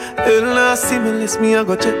forgot it. Hell, now see me, let me, I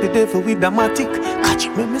go check the devil with the matic. Catch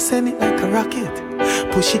it, make me send it like a rocket.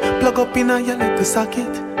 Push it, plug up in your like a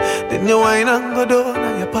socket. Then you whine and go down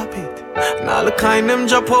and you pop it. And all the kind them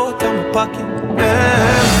drop out of my pocket.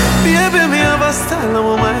 Yeah. Baby, me have a style on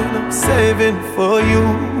my mind, I'm saving for you.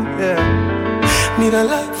 Yeah. Need a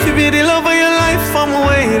life, you be the love of your life, I'm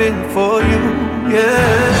waiting for you,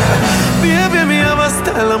 yeah. Baby, me have a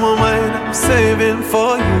style on my mind, I'm saving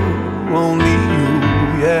for you, only you,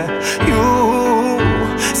 yeah. You,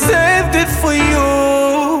 saved it for you.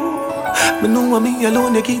 Me know me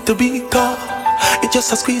alone, you get to be God. It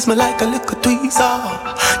just a squeeze me like a little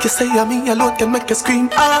tweezer. You say I'm me alone can make you scream,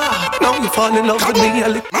 ah. Now you fall in love with me, a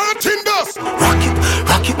little Martin Doss. Rock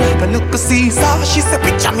it like a little Caesar. She said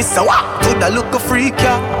picture me so what? To the look a freak,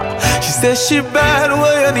 yeah. She said she bad,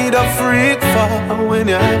 where you need a freak for when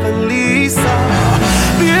you have a Lisa.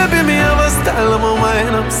 Baby, me have a style on my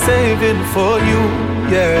mind, I'm saving for you,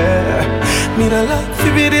 yeah. Me the life,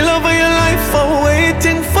 you be the love of your life, I'm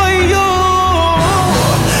waiting for you.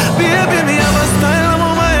 Baby, me have a style on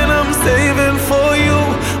my mind, I'm saving for you.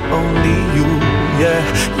 Only you, yeah,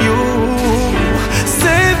 you.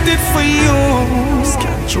 Saved it for you.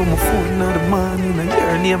 Scan through my phone now the morning, and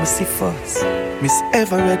your name I see first. Miss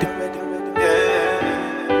Ever Ready. Yeah.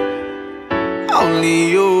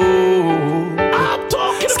 Only you. I'm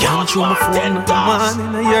talking Scan about through my phone now the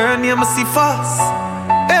morning, and your name I see first.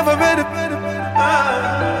 Ever Ready.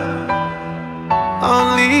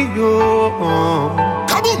 Only you.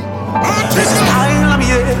 Kaboom! This style I'm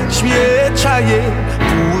try it.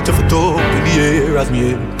 put your foot up in the air as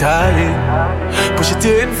me tight. Push it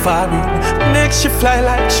in for me, makes you fly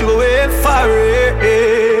like she went for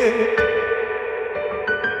it.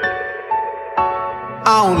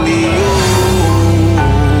 Only you.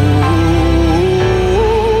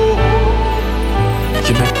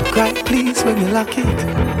 You make me cry, please, when you lock it.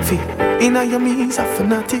 Feel inna your knees, a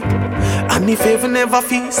fanatic. And if you ever never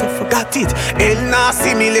feel, so forgot it. Hell nah,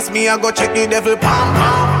 see me, list me, I go check the devil, pam,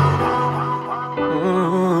 pam.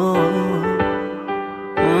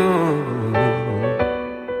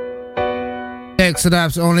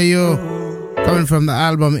 Exodus, Only You, coming from the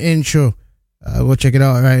album Intro. Go check it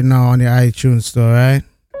out right now on the iTunes store, right?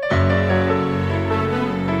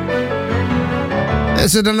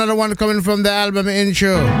 This is another one coming from the album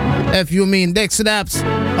Intro. If you mean Dexadaps,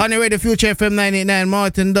 on the Radio Future FM 989,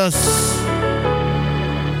 Martin Dust.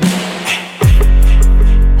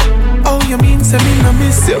 Oh, you mean say me no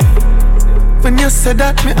miss you? When you say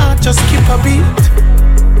that, me heart just skip a beat.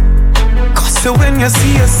 Cause when you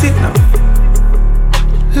see you sit now,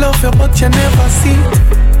 love you but you never see it.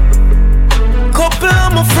 Couple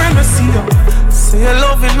of my friends I see you, say you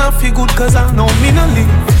love it not feel good cause I know me no live.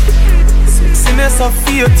 Sexiness of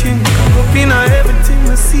fear thing, come up in everything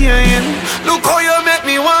I see you in. Look how you make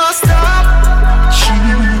me want stop.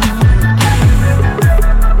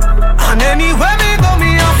 And anywhere me go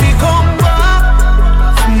me have to come back.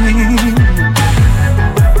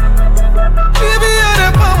 Baby you're the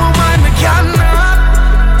palm of my mind, me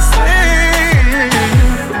cannot say.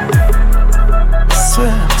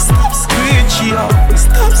 Swear, stop screeching out,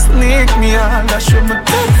 stop snake me out. I show me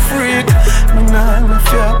top freak, me nah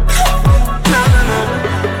love you. Nah, nah, nah.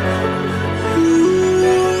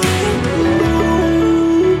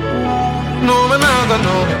 No, me nah gonna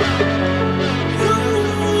know.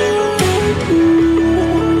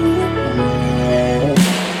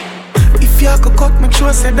 If you could cut me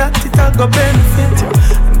throat, say that it'll go benefit you.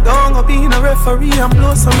 Don't go being a referee and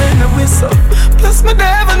blow some in the whistle. Plus me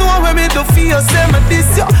never know where me do feel, say me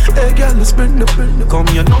this you. Hey girl, let's bring the come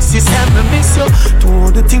you know, she said me miss you. Two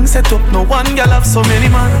the things set up, no one girl have so many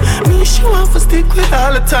man. Me she want to stick with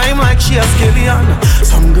all the time like she a skeleton.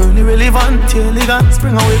 Some girl irrelevant, elegant,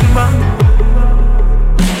 spring away the band.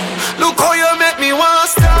 Look how you make me want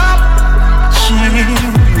stop.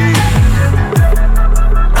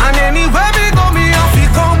 And anywhere me go, me have to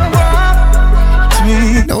come back to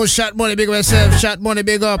me. No Shot Money, big myself. Shot Money,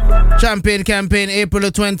 big up. Champagne campaign, April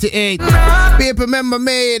the 28th. People remember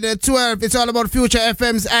May the 12th. It's all about Future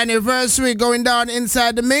FM's anniversary going down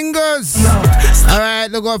inside the Mingers. Alright,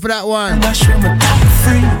 look out for that one.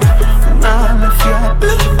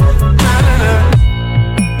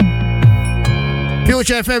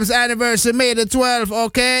 Future FM's anniversary, May the 12th,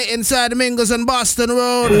 okay? Inside the Mingers on Boston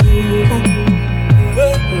Road.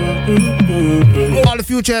 All the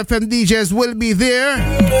Future FM DJs will be there.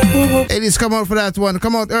 Ladies, come out for that one.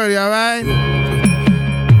 Come out early, alright?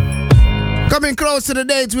 Coming close to the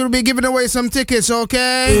dates, we'll be giving away some tickets,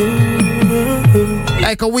 okay?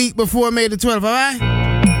 Like a week before May the 12th, alright?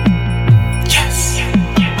 Yes.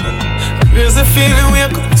 There's a feeling where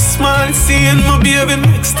I could smile seeing my baby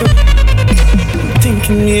next to me. I'm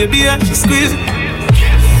thinking maybe I should squeeze it.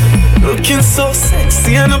 Looking so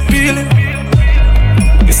sexy and appealing.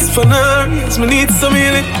 It's for now, yes, me need some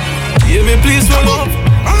healing. Baby, please roll up.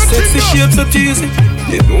 Sexy shapes so teasing.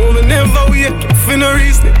 You know me never wake up for no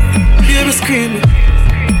reason. Baby screaming.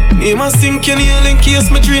 Me must sink your nail in case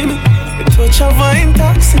me dreaming. You touch of an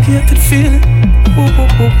intoxicated feeling. Ooh, ooh,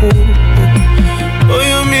 ooh, ooh, ooh. Oh,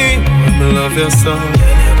 you mean I love your song.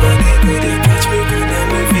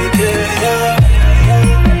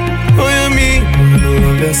 Oh, you mean I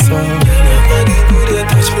love your song.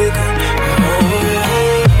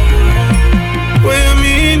 What you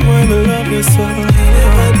mean when I love you so?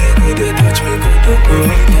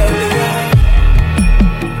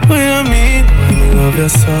 What you mean when I love you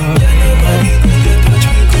so?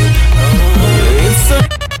 It's a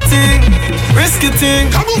thing, risky thing.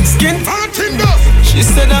 Skin fighting dust. She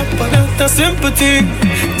said that but that's a sympathy.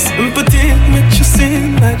 Sympathy makes you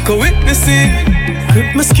sing like a witnessing.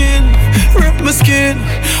 Grip my skin, rip my skin.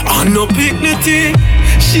 On no dignity.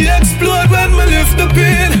 She explode when we lift the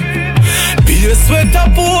pin. Be a sweater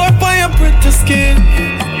pour by your pretty skin.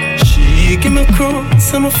 She give me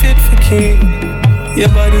crumbs, I'm a fit for king. Your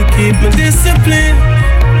body keep me disciplined.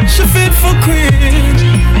 She fit for queen.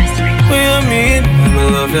 What you mean? I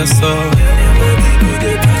love you so.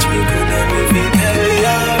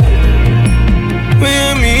 What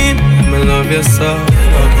you mean? I love you so.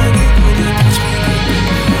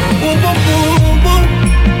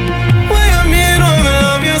 What you mean? I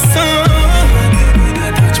love you so.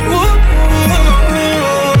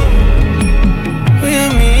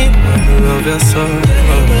 love you so.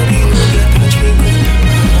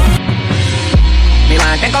 Me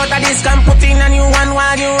want take out of this and put in a new one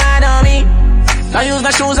while you ride on me. Don't use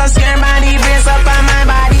the shoes and scare body, brace up on my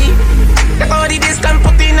body. Take out the disc and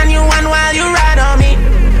put in a new one while you ride on me.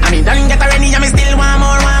 I mean, don't get already, and me still want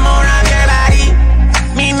more of your body.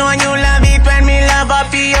 Me know you love it when me love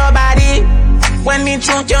up your body. When me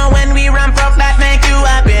choke you, when we ramp up, that make you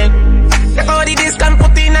happy. Take out the disc and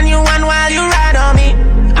put in a new one while you ride on me.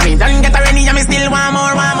 I mean, don't get already, and me still want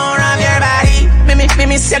more of your body. Me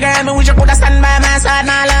miss your girl, me wish you coulda stand by my side,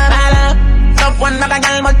 my love. Top one bag a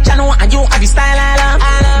girl, but you know and you have the style, I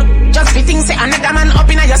love. Just fitting, say another man up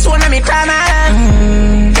in your soul, and me cry, my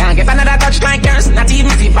love. Can't get another touch like yours, not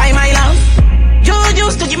even if I my love. You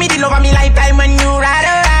used to give me the love of me lifetime when you ride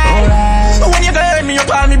around. When you girl me, you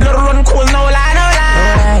call me blood run cool, no lie, no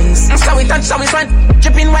lies. So we touch, so we sweat,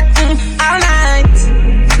 dripping wet all night.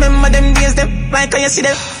 Remember them days, them like how you see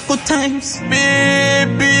them good times,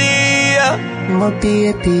 baby. My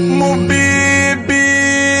baby, my baby,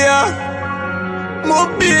 my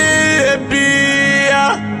baby.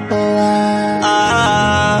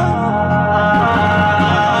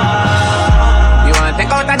 You want take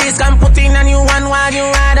out of this and put in a new one while you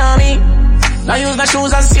ride on me. Don't use the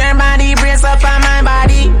shoes and steer body, brace up on my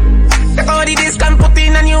body. Take out the disc and put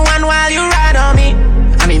in a new one while you ride on me.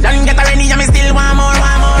 I mean, don't get already, and me still want more of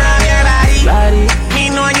your body. Me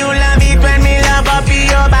know you love it when me love up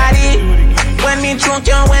your body. When me choke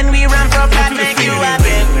you, when we ramp up, that make you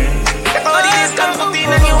happy. Take out the disc and put in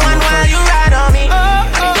a new one while you ride on me. I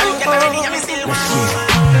mean, don't get already, and me still want more.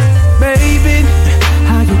 Baby,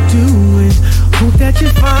 how you doing? Hope that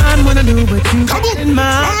you're fine when I do what you in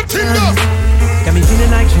my got me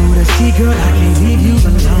feeling like you the sea girl, I can't leave you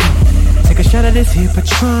alone. Take a shot of this here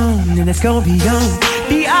Patron, and it's gonna be on.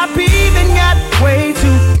 VIP, then got way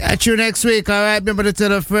too. Catch you next week, alright? Remember to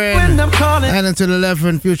tell a friend. When I'm calling. And until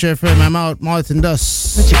 11, future friend, I'm out, Martin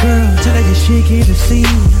Dust. Let your girl, tell her you're shaking the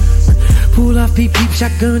scene. Pull off peep,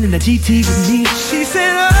 shotgun in the GT with me. She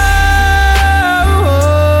said,